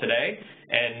deal today,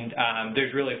 and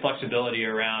there's really flexibility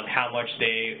around how much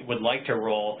they would like to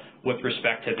roll with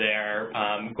respect to their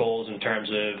goals in terms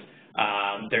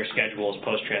of their schedules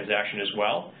post-transaction as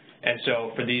well. And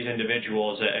so for these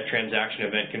individuals, a transaction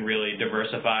event can really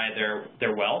diversify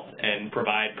their wealth and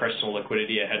provide personal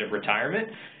liquidity ahead of retirement.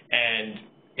 And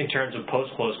in terms of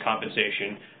post-close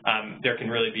compensation, there can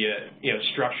really be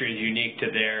structures unique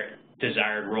to their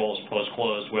desired roles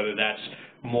post-close, whether that's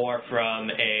more from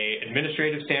an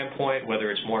administrative standpoint,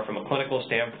 whether it's more from a clinical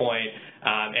standpoint,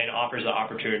 and offers the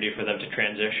opportunity for them to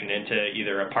transition into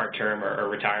either a part-term or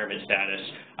retirement status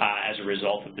as a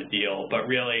result of the deal. But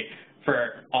really,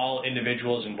 for all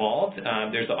individuals involved,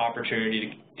 there's the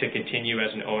opportunity to continue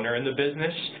as an owner in the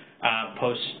business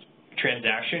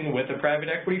post-transaction with a private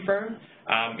equity firm.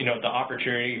 The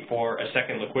opportunity for a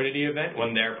second liquidity event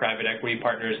when their private equity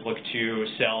partners look to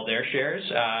sell their shares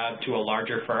to a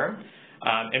larger firm,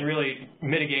 and really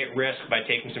mitigate risk by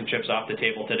taking some chips off the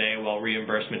table today while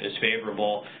reimbursement is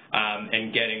favorable,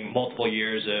 and getting multiple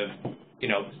years of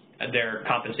their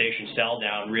compensation sell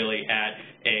down really at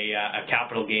a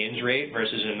capital gains rate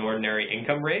versus an ordinary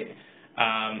income rate,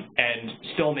 and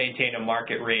still maintain a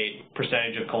market rate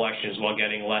percentage of collections while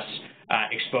getting less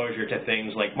exposure to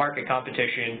things like market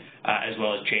competition, as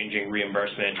well as changing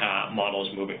reimbursement models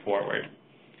moving forward.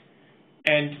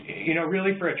 And,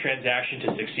 really for a transaction to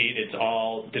succeed, it's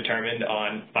all determined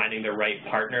on finding the right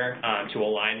partner to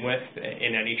align with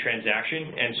in any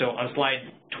transaction. And so on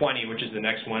slide 20, which is the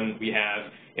next one we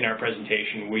have in our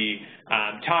presentation, we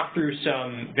talk through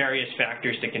some various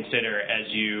factors to consider as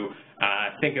you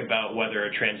think about whether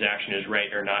a transaction is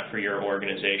right or not for your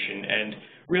organization. And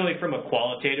really from a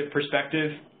qualitative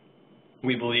perspective,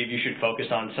 we believe you should focus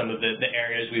on some of the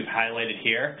areas we've highlighted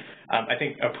here. I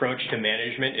think approach to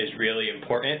management is really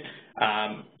important.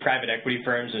 Private equity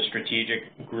firms and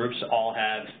strategic groups all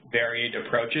have varied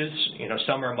approaches.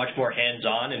 Some are much more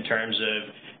hands-on in terms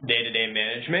of day-to-day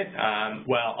management,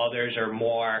 while others are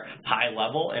more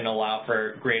high-level and allow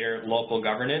for greater local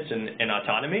governance and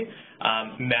autonomy.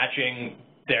 Matching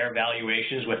their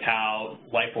valuations with how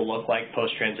life will look like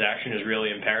post-transaction is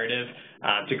really imperative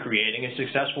to creating a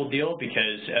successful deal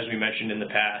because, as we mentioned in the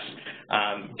past,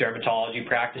 dermatology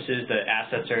practices, the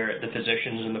assets are the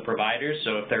physicians and the providers,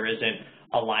 so if there isn't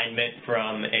alignment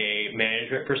from a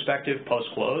management perspective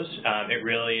post-close, it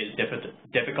really is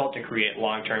difficult to create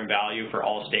long-term value for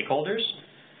all stakeholders.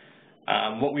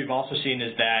 What we've also seen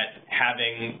is that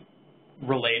having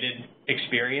related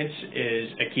experience is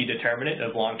a key determinant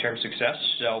of long-term success.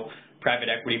 So private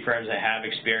equity firms that have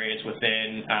experience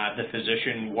within the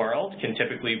physician world can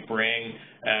typically bring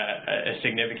a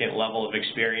significant level of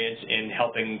experience in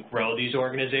helping grow these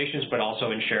organizations, but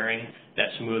also ensuring that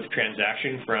smooth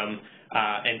transaction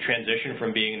and transition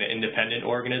from being an independent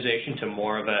organization to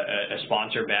more of a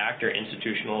sponsor-backed or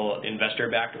institutional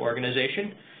investor-backed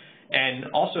organization. And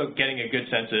also getting a good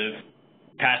sense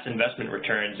of past investment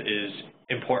returns is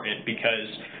important because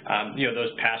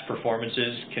those past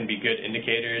performances can be good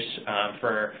indicators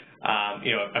for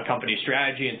a company's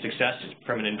strategy and success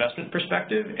from an investment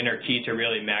perspective, and are key to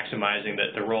really maximizing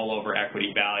the rollover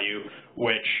equity value,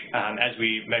 which, as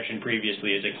we mentioned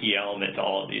previously, is a key element to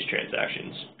all of these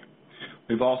transactions.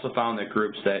 We've also found that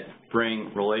groups that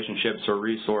bring relationships or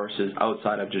resources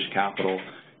outside of just capital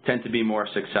tend to be more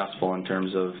successful in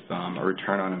terms of a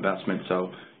return on investment.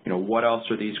 So, what else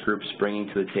are these groups bringing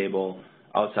to the table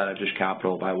outside of just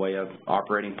capital by way of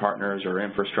operating partners or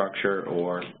infrastructure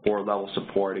or board-level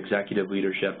support, executive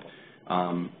leadership?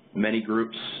 Many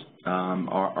groups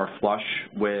are flush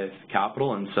with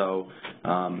capital, and so,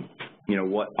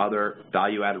 what other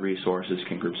value-added resources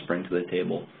can groups bring to the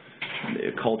table?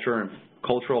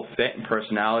 Cultural fit and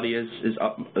personality is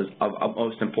of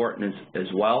utmost importance as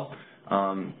well.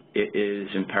 It is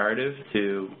imperative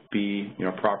to be,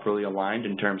 properly aligned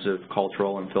in terms of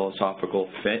cultural and philosophical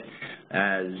fit,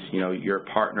 as, your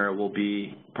partner will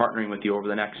be partnering with you over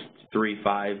the next 3,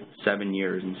 5, 7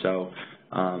 years. And so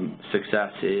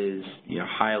success is,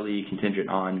 highly contingent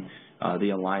on the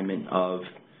alignment of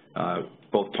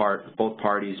both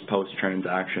parties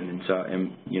post-transaction. And so,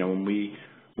 when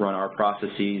run our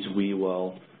processes. We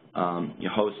will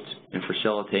host and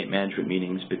facilitate management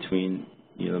meetings between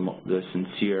the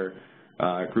sincere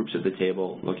groups at the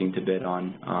table looking to bid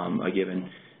on a given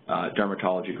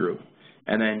dermatology group.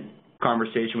 And then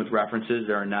conversation with references.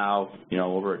 There are now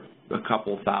over a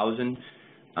couple thousand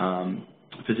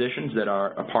physicians that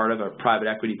are a part of a private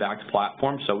equity-backed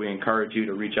platform. So we encourage you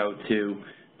to reach out to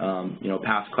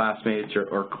past classmates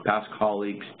or past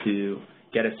colleagues to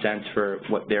get a sense for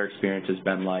what their experience has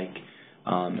been like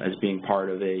as being part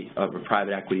of a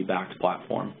private equity-backed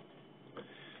platform.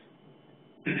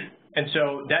 And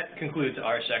so that concludes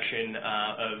our section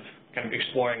of kind of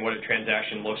exploring what a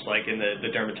transaction looks like in the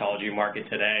dermatology market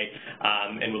today,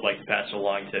 and would like to pass it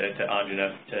along to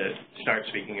Anjana to start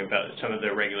speaking about some of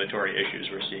the regulatory issues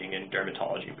we're seeing in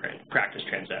dermatology practice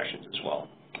transactions as well.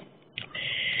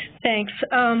 Thanks.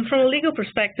 From a legal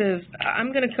perspective,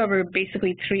 I'm going to cover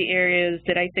basically 3 areas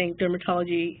that I think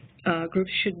dermatology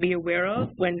groups should be aware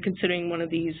of when considering one of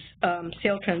these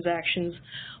sale transactions.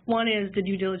 One is the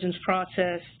due diligence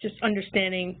process, just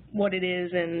understanding what it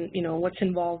is and what's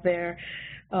involved there.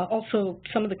 Also,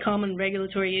 some of the common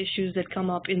regulatory issues that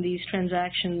come up in these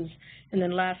transactions, and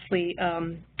then lastly,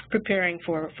 preparing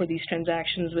for these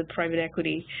transactions with private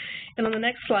equity. And on the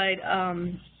next slide,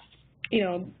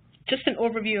 just an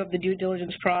overview of the due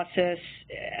diligence process.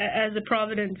 As the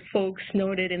Provident folks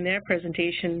noted in their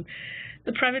presentation,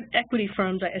 the private equity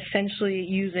firms are essentially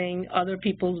using other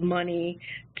people's money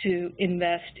to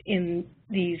invest in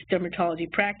these dermatology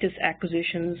practice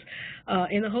acquisitions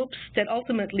in the hopes that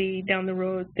ultimately down the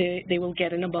road they will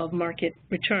get an above market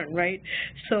return, right?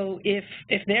 So if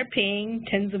they're paying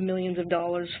tens of millions of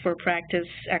dollars for practice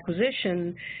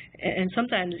acquisition, and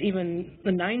sometimes even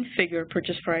the 9-figure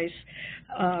purchase price,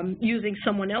 using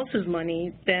someone else's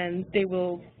money, then they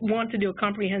will want to do a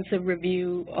comprehensive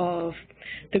review of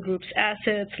the group's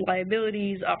assets,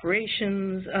 liabilities,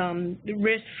 operations,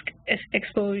 risk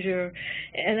exposure,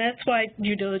 and that's why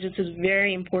due diligence is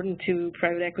very important to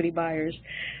private equity buyers.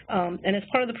 And as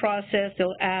part of the process,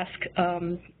 they'll ask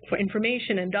for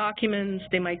information and documents.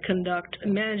 They might conduct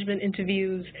management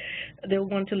interviews. They'll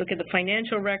want to look at the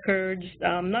financial records,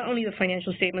 not only the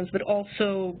financial statements, but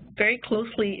also very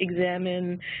closely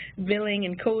examine billing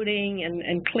and coding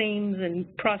and claims and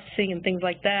processing and things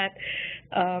like that.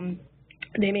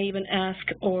 They may even ask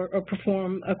or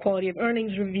perform a quality of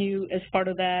earnings review as part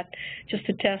of that, just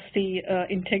to test the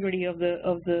integrity of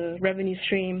the revenue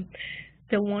stream.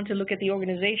 They'll want to look at the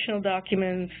organizational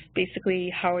documents, basically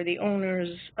how are the owners,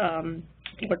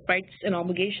 what rights and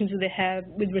obligations do they have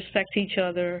with respect to each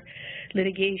other,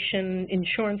 litigation,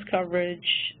 insurance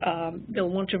coverage. They'll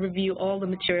want to review all the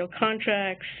material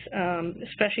contracts,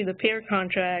 especially the payer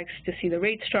contracts, to see the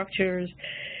rate structures,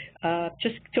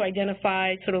 just to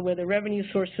identify sort of where the revenue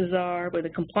sources are, where the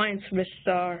compliance risks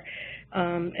are,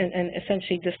 and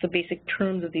essentially just the basic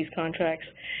terms of these contracts.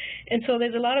 And so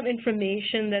there's a lot of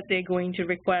information that they're going to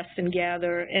request and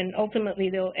gather, and ultimately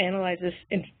they'll analyze this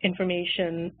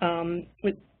information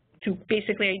to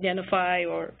basically identify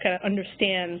or kind of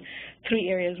understand 3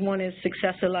 areas. One is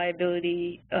successor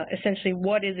liability, essentially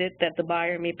what is it that the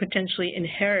buyer may potentially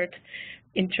inherit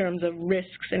in terms of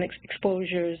risks and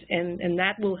exposures, and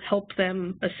that will help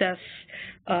them assess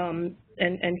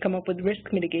and come up with risk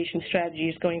mitigation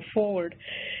strategies going forward.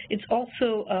 It's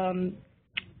also,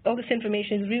 all this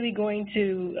information is really going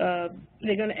to,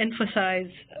 they're going to emphasize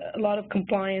a lot of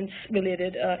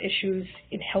compliance-related issues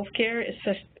in healthcare,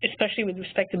 especially with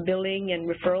respect to billing and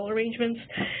referral arrangements.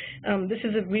 This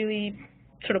is a really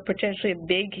sort of potentially a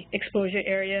big exposure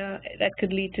area that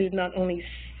could lead to not only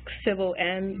civil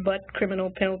but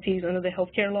criminal penalties under the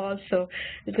healthcare laws. So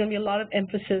there's going to be a lot of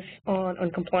emphasis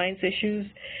on compliance issues.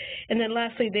 And then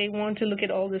lastly, they want to look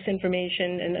at all this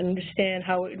information and understand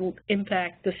how it will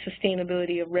impact the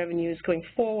sustainability of revenues going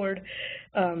forward.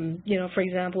 For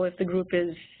example, if the group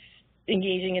is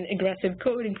engaging in aggressive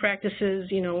coding practices,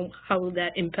 how will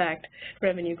that impact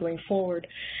revenue going forward?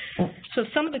 So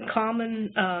some of the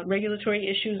common regulatory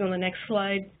issues on the next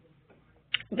slide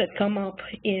that come up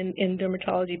in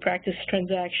dermatology practice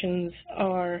transactions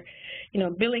are,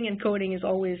 billing and coding is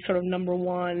always sort of number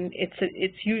one.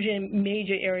 It's usually a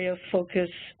major area of focus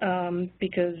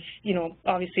because,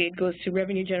 obviously it goes to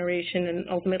revenue generation and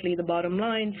ultimately the bottom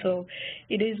line. So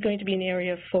it is going to be an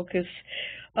area of focus.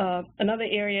 Another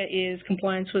area is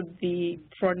compliance with the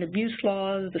fraud and abuse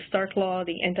laws, the START law,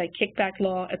 the anti-kickback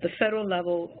law at the federal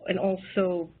level, and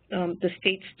also the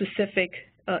state-specific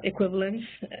equivalents,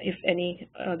 if any,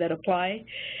 that apply.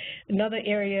 Another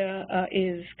area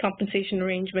is compensation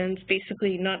arrangements,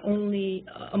 basically not only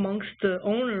amongst the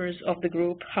owners of the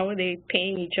group, how are they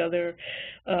paying each other,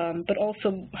 but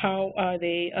also how are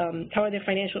their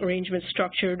financial arrangements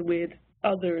structured with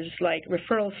others like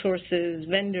referral sources,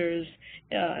 vendors,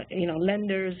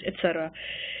 lenders, etc.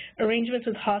 Arrangements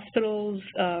with hospitals,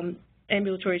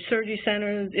 ambulatory surgery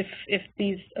centers, if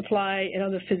these apply, and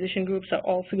other physician groups are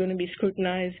also going to be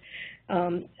scrutinized,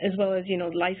 as well as,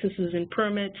 licenses and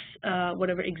permits,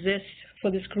 whatever exists for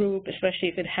this group, especially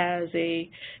if it has a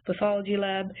pathology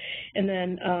lab, and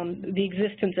then the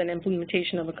existence and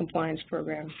implementation of a compliance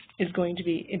program is going to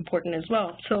be important as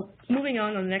well. So moving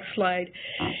on the next slide,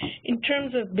 in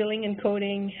terms of billing and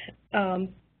coding,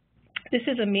 this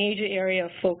is a major area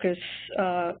of focus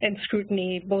and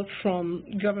scrutiny, both from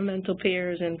governmental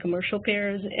payers and commercial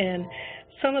payers. And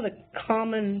some of the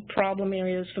common problem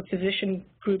areas for physician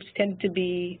groups tend to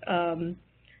be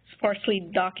sparsely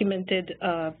documented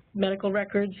medical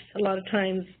records. A lot of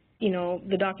times,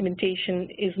 the documentation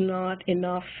is not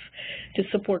enough to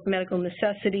support medical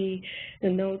necessity. The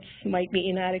notes might be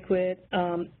inadequate,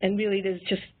 and really there's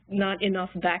just not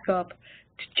enough backup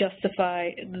to justify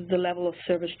the level of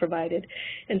service provided.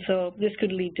 And so this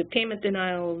could lead to payment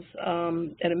denials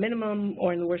at a minimum,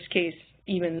 or in the worst case,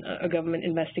 even a government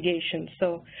investigation.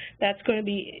 So that's going to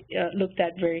be looked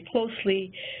at very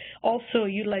closely. Also,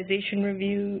 utilization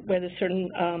review, whether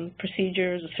certain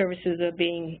procedures or services are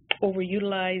being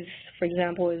overutilized. For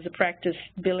example, is the practice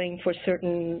billing for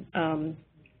certain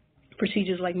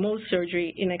procedures like Mohs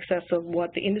surgery in excess of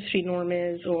what the industry norm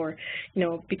is, or,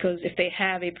 because if they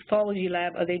have a pathology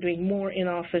lab, are they doing more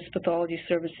in-office pathology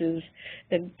services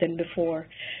than before?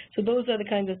 So those are the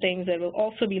kinds of things that will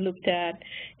also be looked at.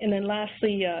 And then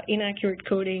lastly, inaccurate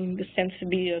coding. This tends to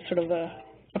be a sort of a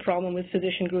problem with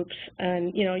physician groups,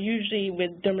 and usually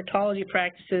with dermatology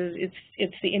practices,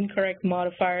 it's the incorrect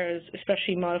modifiers,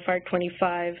 especially modifier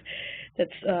 25,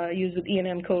 that's used with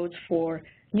E&M codes for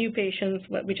new patients,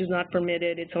 which is not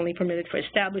permitted. It's only permitted for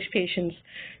established patients,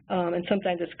 and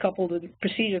sometimes it's coupled with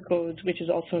procedure codes, which is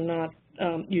also not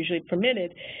usually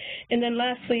permitted. And then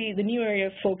lastly, the new area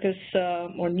of focus,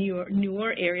 or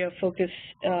newer area of focus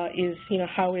is,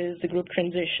 how is the group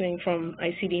transitioning from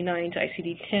ICD-9 to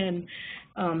ICD-10,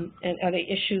 and are there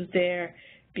issues there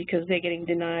because they're getting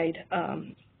denied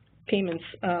payments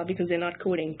because they're not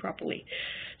coding properly.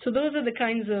 So those are the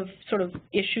kinds of sort of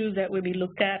issues that will be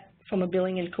looked at from a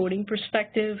billing and coding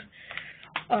perspective.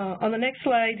 On the next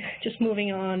slide, just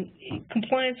moving on,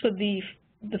 compliance with the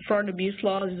fraud and abuse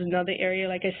laws is another area,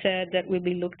 like I said, that will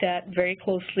be looked at very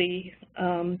closely.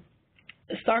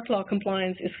 Stark law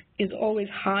compliance is always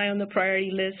high on the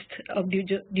priority list of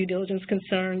due diligence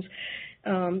concerns,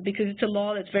 because it's a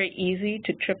law that's very easy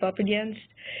to trip up against.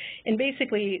 And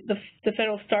basically, the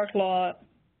federal Stark law,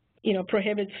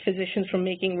 prohibits physicians from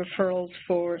making referrals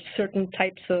for certain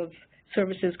types of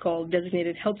services called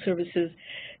designated health services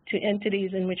to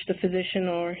entities in which the physician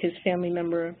or his family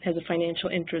member has a financial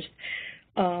interest.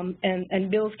 And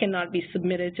bills cannot be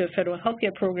submitted to a federal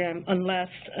healthcare program unless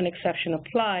an exception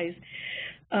applies.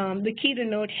 The key to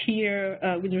note here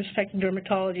with respect to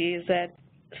dermatology is that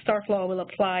Stark law will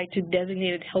apply to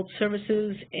designated health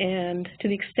services, and to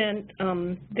the extent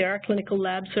there are clinical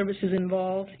lab services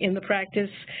involved in the practice,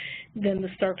 then the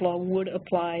Stark law would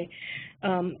apply.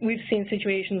 We've seen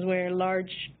situations where a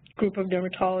large group of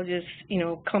dermatologists,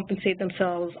 compensate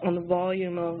themselves on the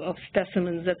volume of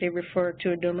specimens that they refer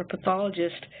to a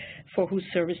dermapathologist for whose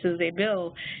services they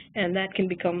bill, and that can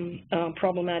become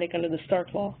problematic under the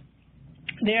Stark law.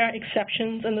 There are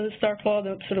exceptions under the Stark law.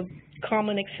 The sort of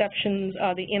common exceptions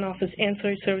are the in-office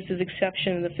ancillary services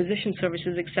exception and the physician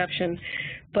services exception,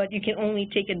 but you can only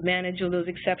take advantage of those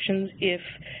exceptions if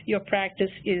your practice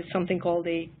is something called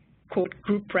a, quote,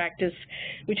 group practice,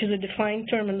 which is a defined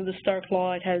term under the Stark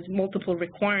law. It has multiple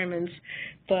requirements,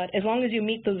 but as long as you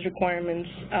meet those requirements,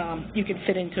 you can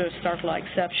fit into a Stark law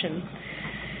exception.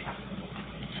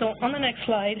 So on the next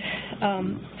slide,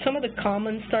 some of the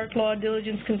common Stark law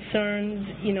diligence concerns,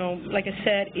 like I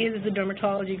said, is the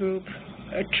dermatology group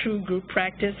a true group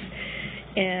practice?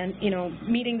 And,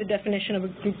 meeting the definition of a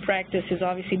group practice is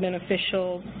obviously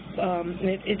beneficial.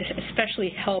 It especially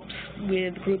helps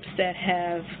with groups that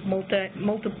have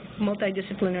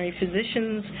multidisciplinary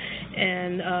physicians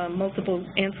and multiple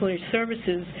ancillary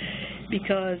services,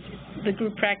 because the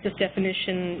group practice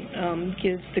definition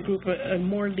gives the group a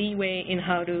more leeway in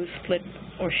how to split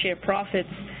or share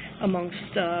profits amongst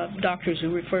doctors who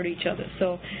refer to each other.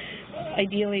 So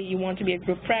ideally, you want to be a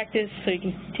group practice so you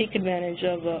can take advantage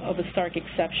of a Stark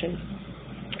exception.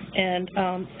 And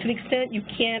to the extent you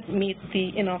can't meet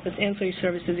the in-office ancillary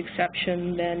services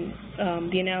exception, then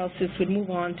the analysis would move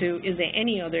on to, is there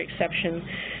any other exception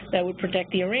that would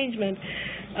protect the arrangement?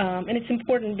 And it's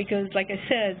important because, like I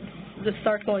said, the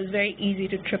START law is very easy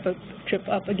to trip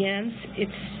up against.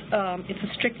 It's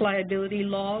a strict liability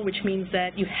law, which means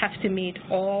that you have to meet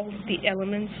all the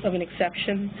elements of an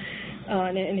exception.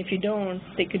 And if you don't,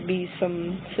 there could be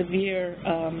some severe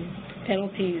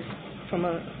penalties from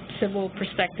a civil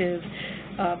perspective,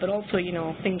 but also, you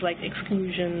know, things like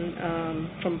exclusion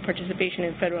from participation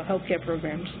in federal health care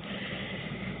programs.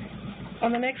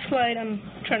 On the next slide, I'm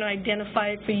trying to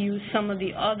identify for you some of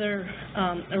the other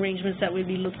arrangements that would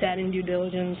be looked at in due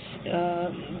diligence.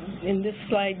 In this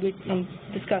slide, I'm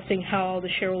discussing how the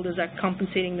shareholders are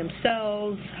compensating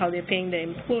themselves, how they're paying their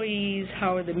employees,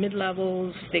 how are the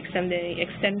mid-levels, the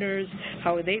extenders,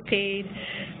 how are they paid,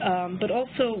 but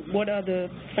also what are the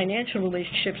financial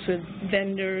relationships with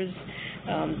vendors,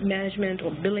 management or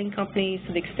billing companies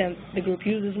to the extent the group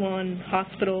uses one,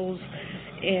 hospitals,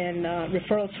 and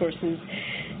referral sources.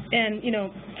 And, you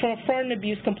know, from a fraud and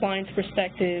abuse compliance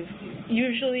perspective,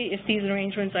 usually if these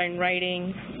arrangements are in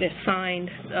writing, they're signed,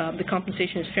 the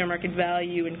compensation is fair market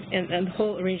value, and the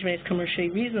whole arrangement is commercially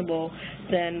reasonable,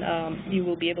 then you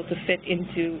will be able to fit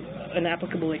into an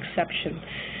applicable exception.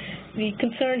 The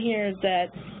concern here is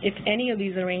that if any of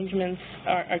these arrangements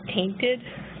are tainted,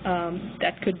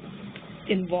 that could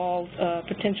involve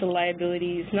potential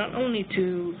liabilities not only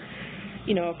to,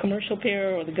 you know, a commercial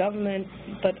payer or the government,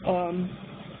 but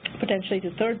potentially to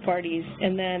third parties.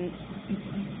 And then,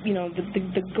 you know,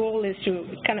 the goal is to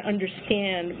kind of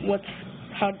understand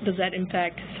how does that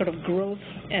impact sort of growth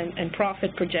and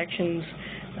profit projections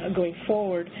going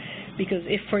forward. Because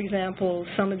if, for example,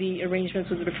 some of the arrangements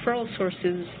with the referral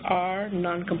sources are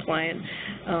non-compliant,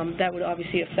 that would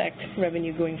obviously affect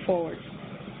revenue going forward.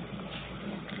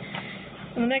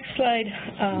 On the next slide,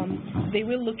 they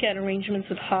will look at arrangements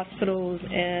with hospitals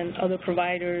and other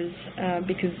providers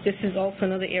because this is also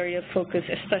another area of focus,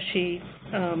 especially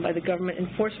by the government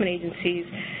enforcement agencies.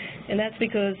 And that's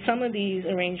because some of these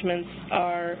arrangements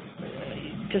are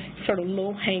just sort of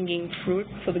low-hanging fruit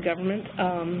for the government.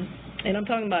 And I'm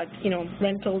talking about, you know,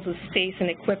 rentals of space and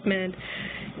equipment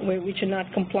which are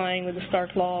not complying with the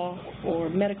START law, or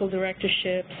medical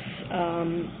directorships.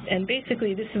 And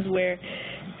basically this is where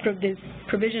this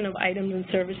provision of items and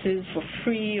services for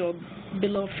free or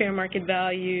below fair market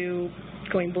value,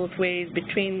 going both ways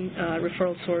between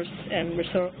referral source and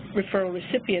referral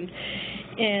recipient.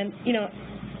 And, you know,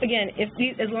 again,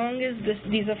 as long as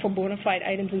these are for bona fide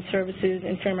items and services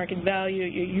and fair market value,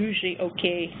 you're usually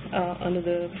okay under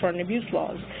the fraud and abuse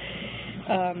laws.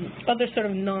 Other sort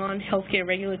of non-healthcare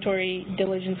regulatory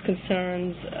diligence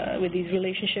concerns with these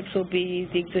relationships will be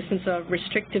the existence of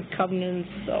restrictive covenants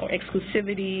or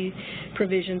exclusivity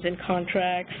provisions in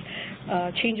contracts,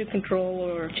 change of control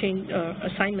or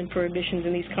assignment prohibitions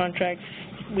in these contracts,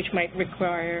 which might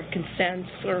require consents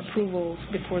or approvals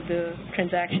before the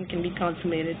transaction can be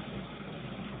consummated.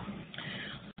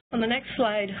 On the next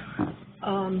slide,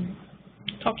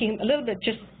 talking a little bit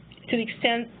just to the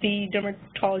extent the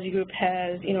dermatology group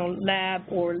has, you know, lab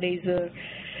or laser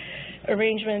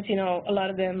arrangements, you know, a lot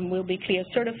of them will be CLIA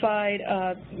certified.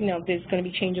 You know, there's going to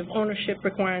be change of ownership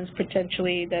requirements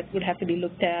potentially that would have to be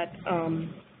looked at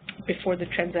before the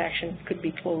transaction could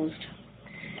be closed.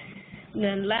 And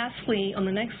then lastly, on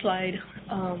the next slide,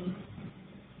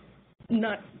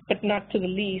 but not to the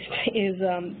least, is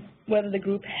whether the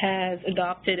group has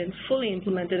adopted and fully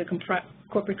implemented a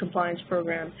corporate compliance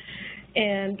program.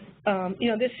 And, you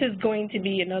know, this is going to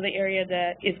be another area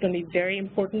that is going to be very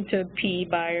important to a PE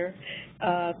buyer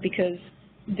because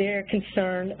they're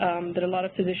concerned that a lot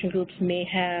of physician groups may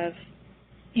have,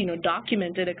 you know,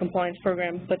 documented a compliance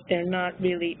program, but they're not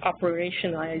really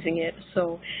operationalizing it.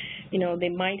 So, you know, they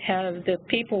might have the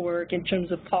paperwork in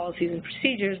terms of policies and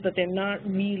procedures, but they're not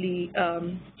really,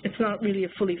 it's not really a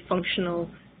fully functional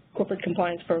corporate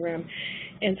compliance program.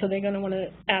 And so they're going to want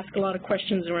to ask a lot of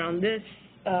questions around this.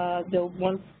 They'll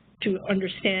want to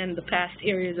understand the past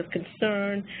areas of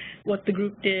concern, what the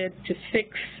group did to fix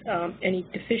any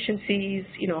deficiencies,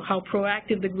 you know, how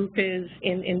proactive the group is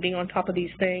in being on top of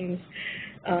these things.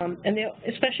 And they're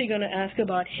especially going to ask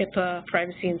about HIPAA,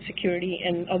 privacy and security,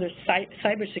 and other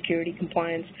cybersecurity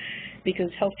compliance, because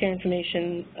healthcare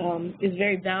information is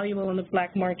very valuable in the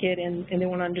black market, and they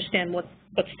want to understand what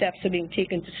steps are being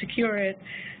taken to secure it.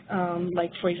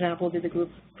 Like, for example, did the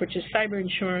group purchase cyber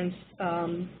insurance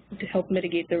to help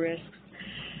mitigate the risks?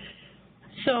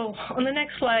 So on the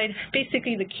next slide,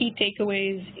 basically the key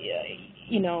takeaways,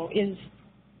 you know, is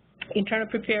in trying to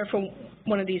prepare for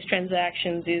one of these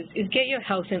transactions is get your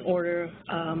house in order,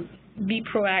 be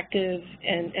proactive,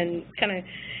 and kind of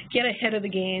get ahead of the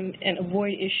game and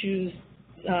avoid issues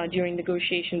during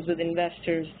negotiations with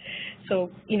investors. So,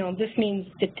 this means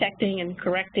detecting and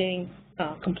correcting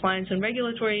compliance and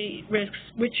regulatory risks,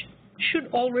 which should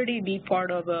already be part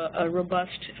of a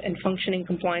robust and functioning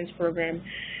compliance program.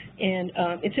 And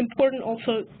it's important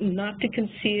also not to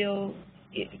conceal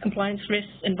compliance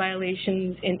risks and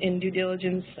violations in due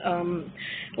diligence. A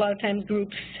lot of times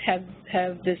groups have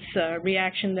this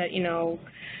reaction that,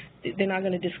 they're not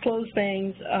going to disclose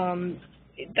things.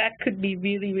 That could be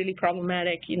really, really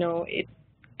problematic. It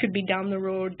could be down the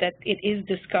road that it is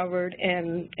discovered,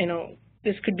 and,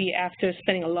 this could be after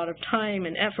spending a lot of time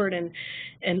and effort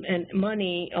and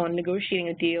money on negotiating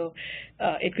a deal.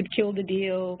 It could kill the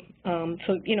deal.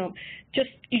 So,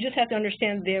 you just have to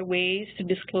understand there are ways to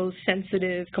disclose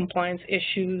sensitive compliance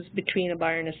issues between a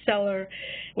buyer and a seller,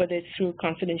 whether it's through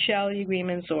confidentiality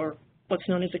agreements or what's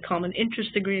known as a common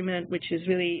interest agreement, which is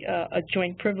really a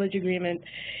joint privilege agreement.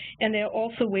 And there are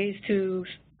also ways to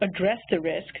address the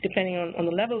risk, depending on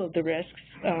the level of the risks,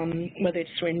 whether it's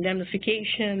through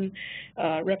indemnification,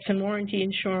 reps and warranty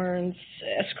insurance,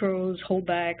 escrows,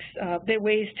 holdbacks. There are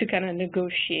ways to kind of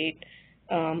negotiate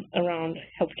around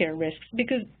healthcare risks,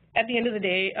 because at the end of the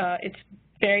day, it's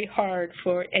very hard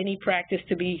for any practice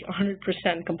to be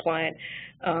 100% compliant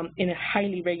in a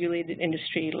highly regulated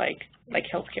industry like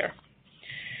healthcare.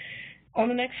 On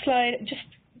the next slide,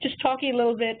 just talking a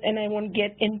little bit, and I won't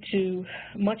get into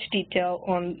much detail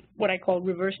on what I call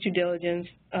reverse due diligence.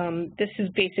 This is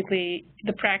basically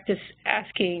the practice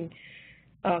asking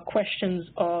questions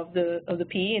of the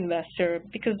PE investor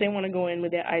because they want to go in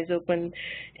with their eyes open.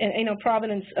 And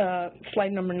Provident's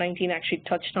slide number 19 actually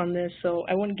touched on this, so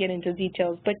I won't get into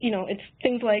details. But it's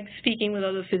things like speaking with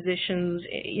other physicians,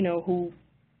 who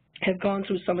have gone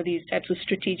through some of these types of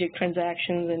strategic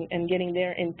transactions and getting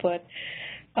their input.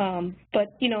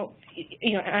 But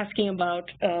asking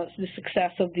about the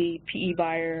success of the PE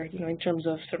buyer, in terms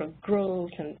of sort of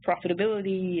growth and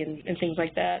profitability and things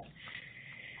like that.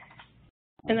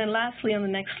 And then lastly, on the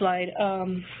next slide,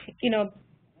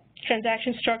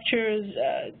 transaction structures.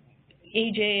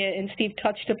 AJ and Steve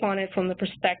touched upon it from the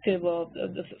perspective of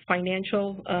the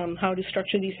financial, how to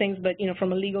structure these things, but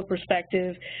from a legal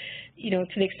perspective, to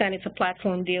the extent it's a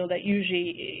platform deal, that usually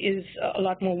is a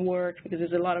lot more work because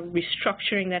there's a lot of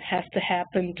restructuring that has to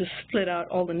happen to split out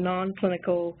all the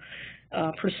non-clinical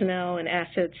personnel and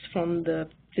assets from the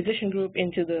physician group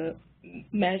into the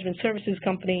management services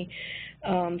company.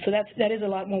 So that is a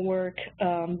lot more work,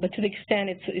 but to the extent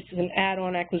it's an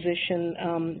add-on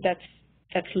acquisition,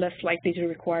 that's less likely to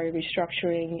require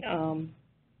restructuring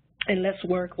and less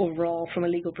work overall from a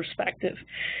legal perspective.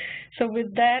 So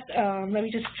with that, let me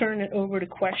just turn it over to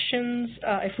questions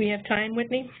if we have time,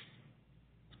 Whitney.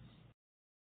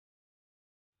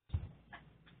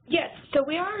 Yes, so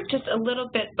we are just a little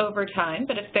bit over time,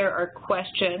 but if there are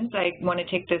questions, I want to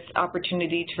take this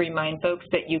opportunity to remind folks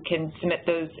that you can submit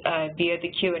those via the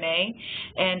Q&A.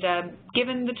 And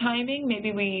given the timing,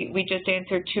 maybe we just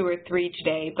answered 2 or 3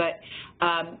 today, but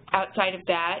outside of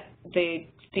that, the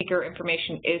speaker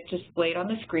information is displayed on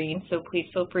the screen, so please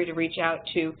feel free to reach out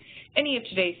to any of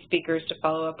today's speakers to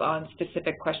follow up on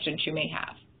specific questions you may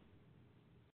have.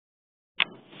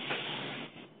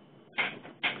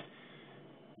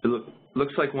 It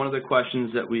looks like one of the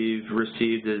questions that we've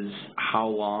received is how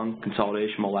long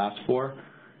consolidation will last for.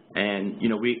 And,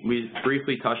 we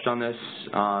briefly touched on this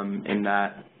in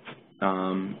that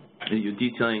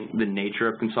detailing the nature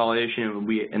of consolidation,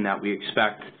 and that we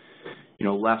expect,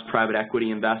 less private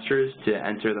equity investors to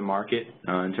enter the market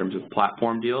in terms of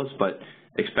platform deals, but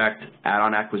expect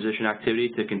add-on acquisition activity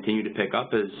to continue to pick up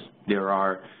as there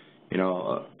are,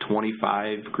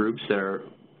 25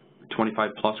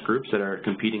 plus groups that are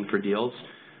competing for deals.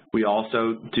 We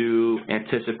also do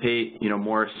anticipate,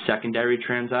 more secondary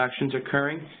transactions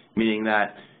occurring, meaning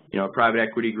that, a private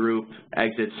equity group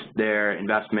exits their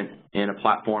investment in a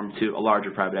platform to a larger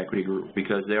private equity group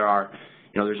because there are,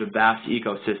 there's a vast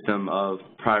ecosystem of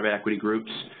private equity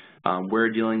groups. We're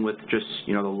dealing with just,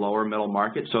 the lower middle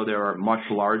market, so there are much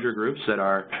larger groups that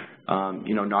are,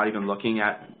 not even looking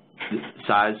at the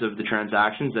size of the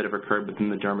transactions that have occurred within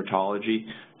the dermatology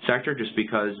sector just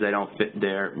because they don't fit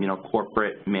their,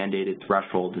 corporate mandated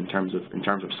thresholds in terms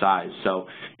of size. So,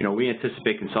 we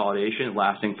anticipate consolidation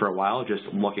lasting for a while, just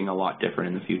looking a lot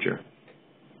different in the future.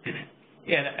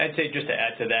 Yeah, and I'd say just to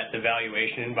add to that, the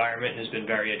valuation environment has been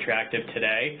very attractive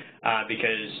today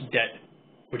because debt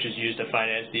which is used to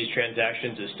finance these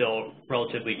transactions, is still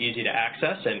relatively easy to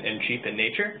access and cheap in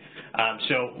nature.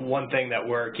 So one thing that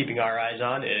we're keeping our eyes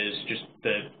on is just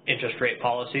the interest rate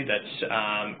policy that's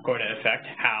going to affect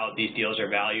how these deals are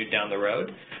valued down the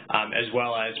road, as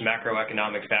well as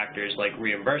macroeconomic factors like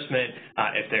reimbursement.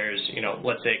 If there's,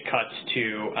 let's say cuts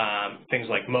to things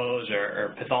like Mohs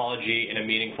or pathology in a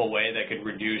meaningful way that could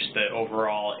reduce the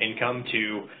overall income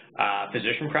to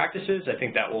physician practices, I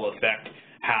think that will affect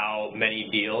how many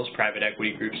deals private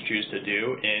equity groups choose to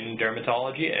do in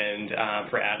dermatology and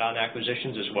for add-on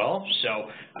acquisitions as well. So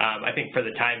I think for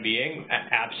the time being,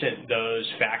 absent those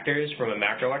factors from a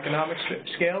macroeconomic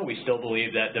scale, we still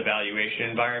believe that the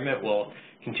valuation environment will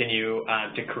continue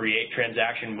to create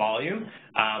transaction volume,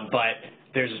 but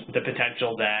there's the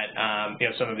potential that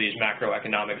some of these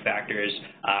macroeconomic factors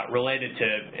related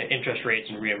to interest rates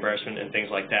and reimbursement and things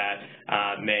like that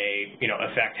may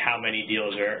affect how many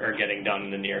deals are getting done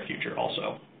in the near future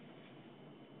also.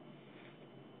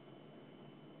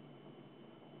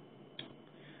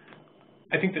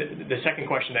 I think the second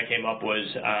question that came up was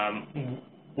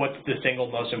what's the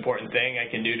single most important thing I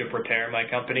can do to prepare my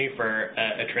company for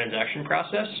a transaction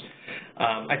process?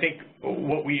 I think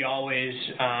what we always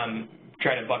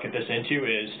try to bucket this into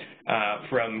is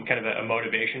from kind of a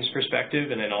motivations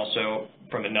perspective and then also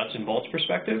from a nuts and bolts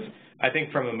perspective. I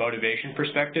think from a motivation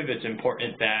perspective, it's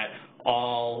important that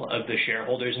all of the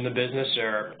shareholders in the business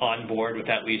are on board with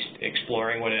at least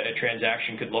exploring what a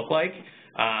transaction could look like.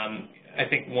 I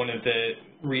think one of the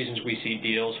reasons we see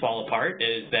deals fall apart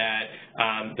is that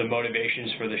the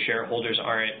motivations for the shareholders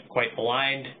aren't quite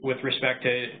aligned with respect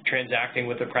to transacting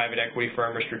with a private equity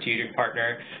firm or strategic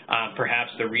partner.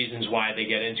 Perhaps the reasons why they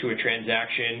get into a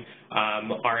transaction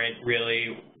aren't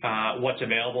really what's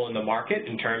available in the market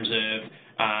in terms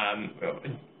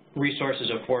of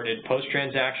resources afforded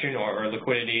post-transaction or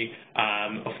liquidity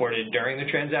afforded during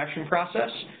the transaction process.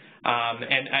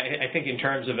 And I think in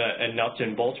terms of a nuts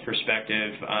and bolts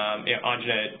perspective,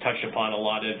 Anjana touched upon a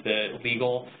lot of the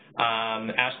legal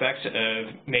aspects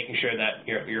of making sure that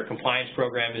your compliance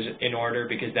program is in order,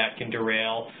 because that can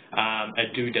derail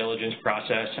a due diligence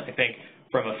process. I think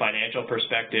from a financial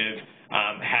perspective,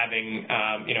 having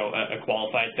a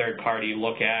qualified third party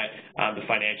look at the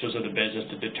financials of the business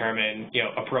to determine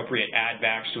appropriate add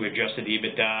backs to adjusted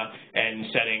EBITDA and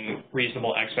setting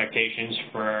reasonable expectations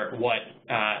for what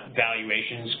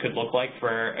valuations could look like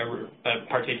for a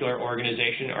particular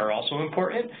organization are also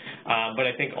important. But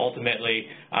I think ultimately,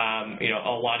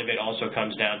 a lot of it also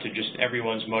comes down to just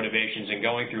everyone's motivations and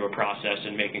going through a process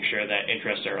and making sure that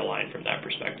interests are aligned from that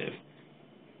perspective.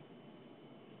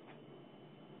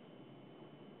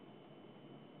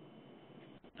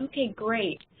 Okay,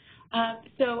 great.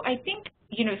 So I think,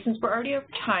 since we're already over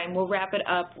time, we'll wrap it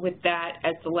up with that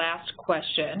as the last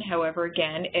question. However,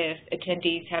 again, if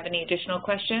attendees have any additional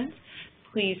questions,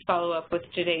 please follow up with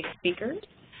today's speakers.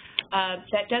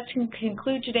 That does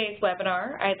conclude today's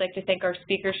webinar. I'd like to thank our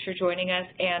speakers for joining us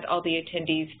and all the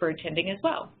attendees for attending as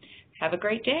well. Have a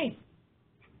great day.